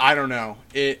 I don't know.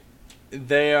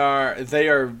 They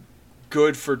are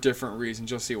good for different reasons.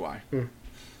 You'll see why.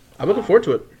 I'm looking forward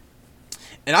to it.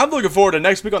 And I'm looking forward to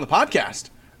next week on the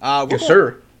podcast.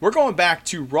 Sir. We're going back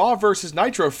to Raw versus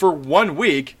Nitro for 1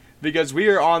 week because we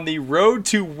are on the road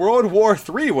to World War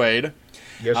III, Wade.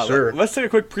 Yes, sir. Let's take a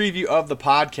quick preview of the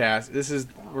podcast. This is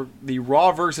the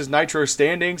Raw versus Nitro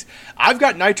standings. I've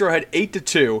got Nitro head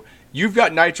 8-2. You've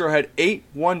got Nitro head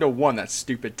 8-1-1. That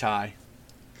stupid tie.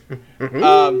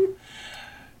 Do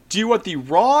you want the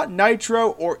Raw, Nitro,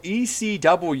 or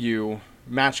ECW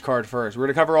match card first? We're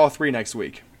going to cover all 3 next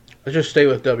week. Let's just stay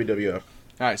with WWF.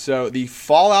 All right, so the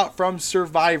fallout from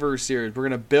Survivor Series. We're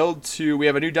going to build to... We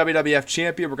have a new WWF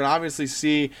champion. We're going to obviously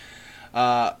see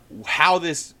how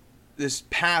this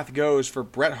path goes for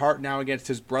Bret Hart now against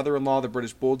his brother-in-law, the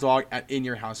British Bulldog, at In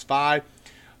Your House 5.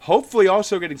 Hopefully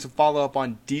also getting some follow-up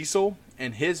on Diesel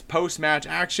and his post-match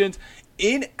actions.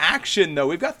 In action, though,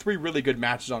 we've got 3 really good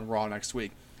matches on Raw next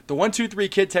week. The 1-2-3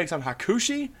 Kid takes on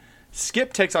Hakushi.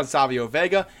 Skip takes on Savio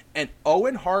Vega, and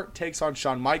Owen Hart takes on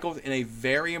Shawn Michaels in a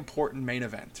very important main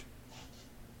event.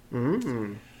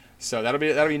 So that'll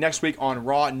be next week on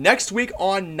Raw. Next week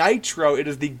on Nitro, it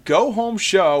is the go-home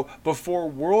show before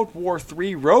World War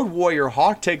III. Road Warrior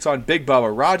Hawk takes on Big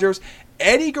Bubba Rogers.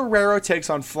 Eddie Guerrero takes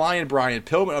on Flying Brian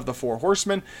Pillman of the Four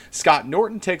Horsemen. Scott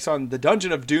Norton takes on the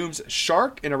Dungeon of Doom's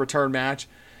Shark in a return match.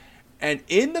 And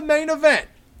in the main event,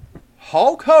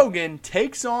 Hulk Hogan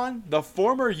takes on the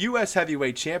former U.S.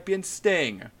 Heavyweight Champion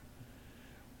Sting.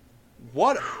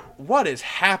 What is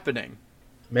happening?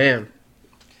 Man.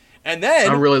 And then...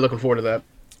 I'm really looking forward to that.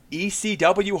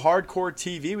 ECW Hardcore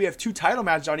TV. We have 2 title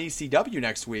matches on ECW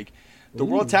next week. The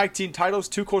World Tag Team titles,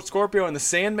 2 Gold Scorpio and the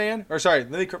Sandman.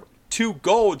 2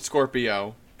 Gold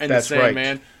Scorpio and That's the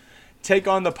Sandman. Right. Take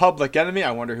on the Public Enemy.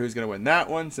 I wonder who's going to win that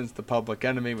one since the Public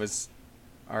Enemy was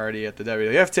already at the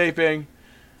WWF taping.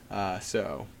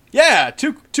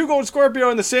 2 Gold Scorpio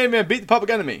and the Sandman beat the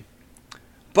Public Enemy.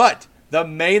 But the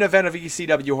main event of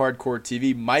ECW Hardcore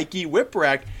TV, Mikey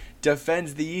Whipwreck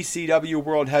defends the ECW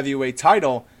World Heavyweight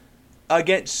title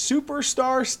against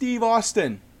Superstar Steve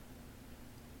Austin.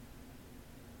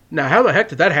 Now, how the heck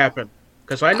did that happen?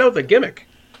 Because I know the gimmick.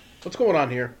 What's going on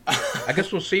here? I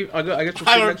guess we'll see. I guess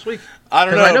we'll see next week. I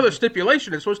don't know. I know the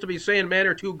stipulation is supposed to be Sandman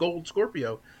or 2 Gold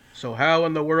Scorpio. So how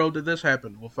in the world did this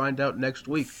happen? We'll find out next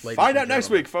week. Find out next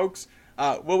week, folks.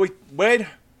 Wade,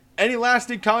 any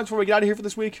lasting comments before we get out of here for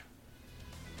this week?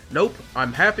 Nope.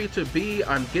 I'm happy to be.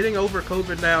 I'm getting over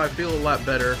COVID now. I feel a lot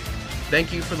better.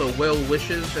 Thank you for the well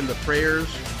wishes and the prayers.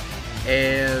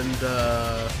 And,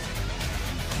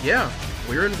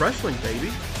 we're in wrestling,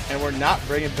 baby. And we're not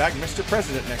bringing back Mr.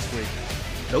 President next week.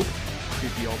 Nope.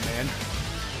 Creepy old man.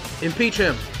 Impeach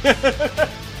him.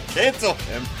 Cancel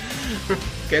him.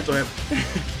 Cancel him.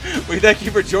 We thank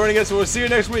you for joining us, and we'll see you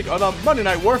next week on the Monday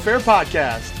Night Warfare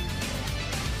podcast.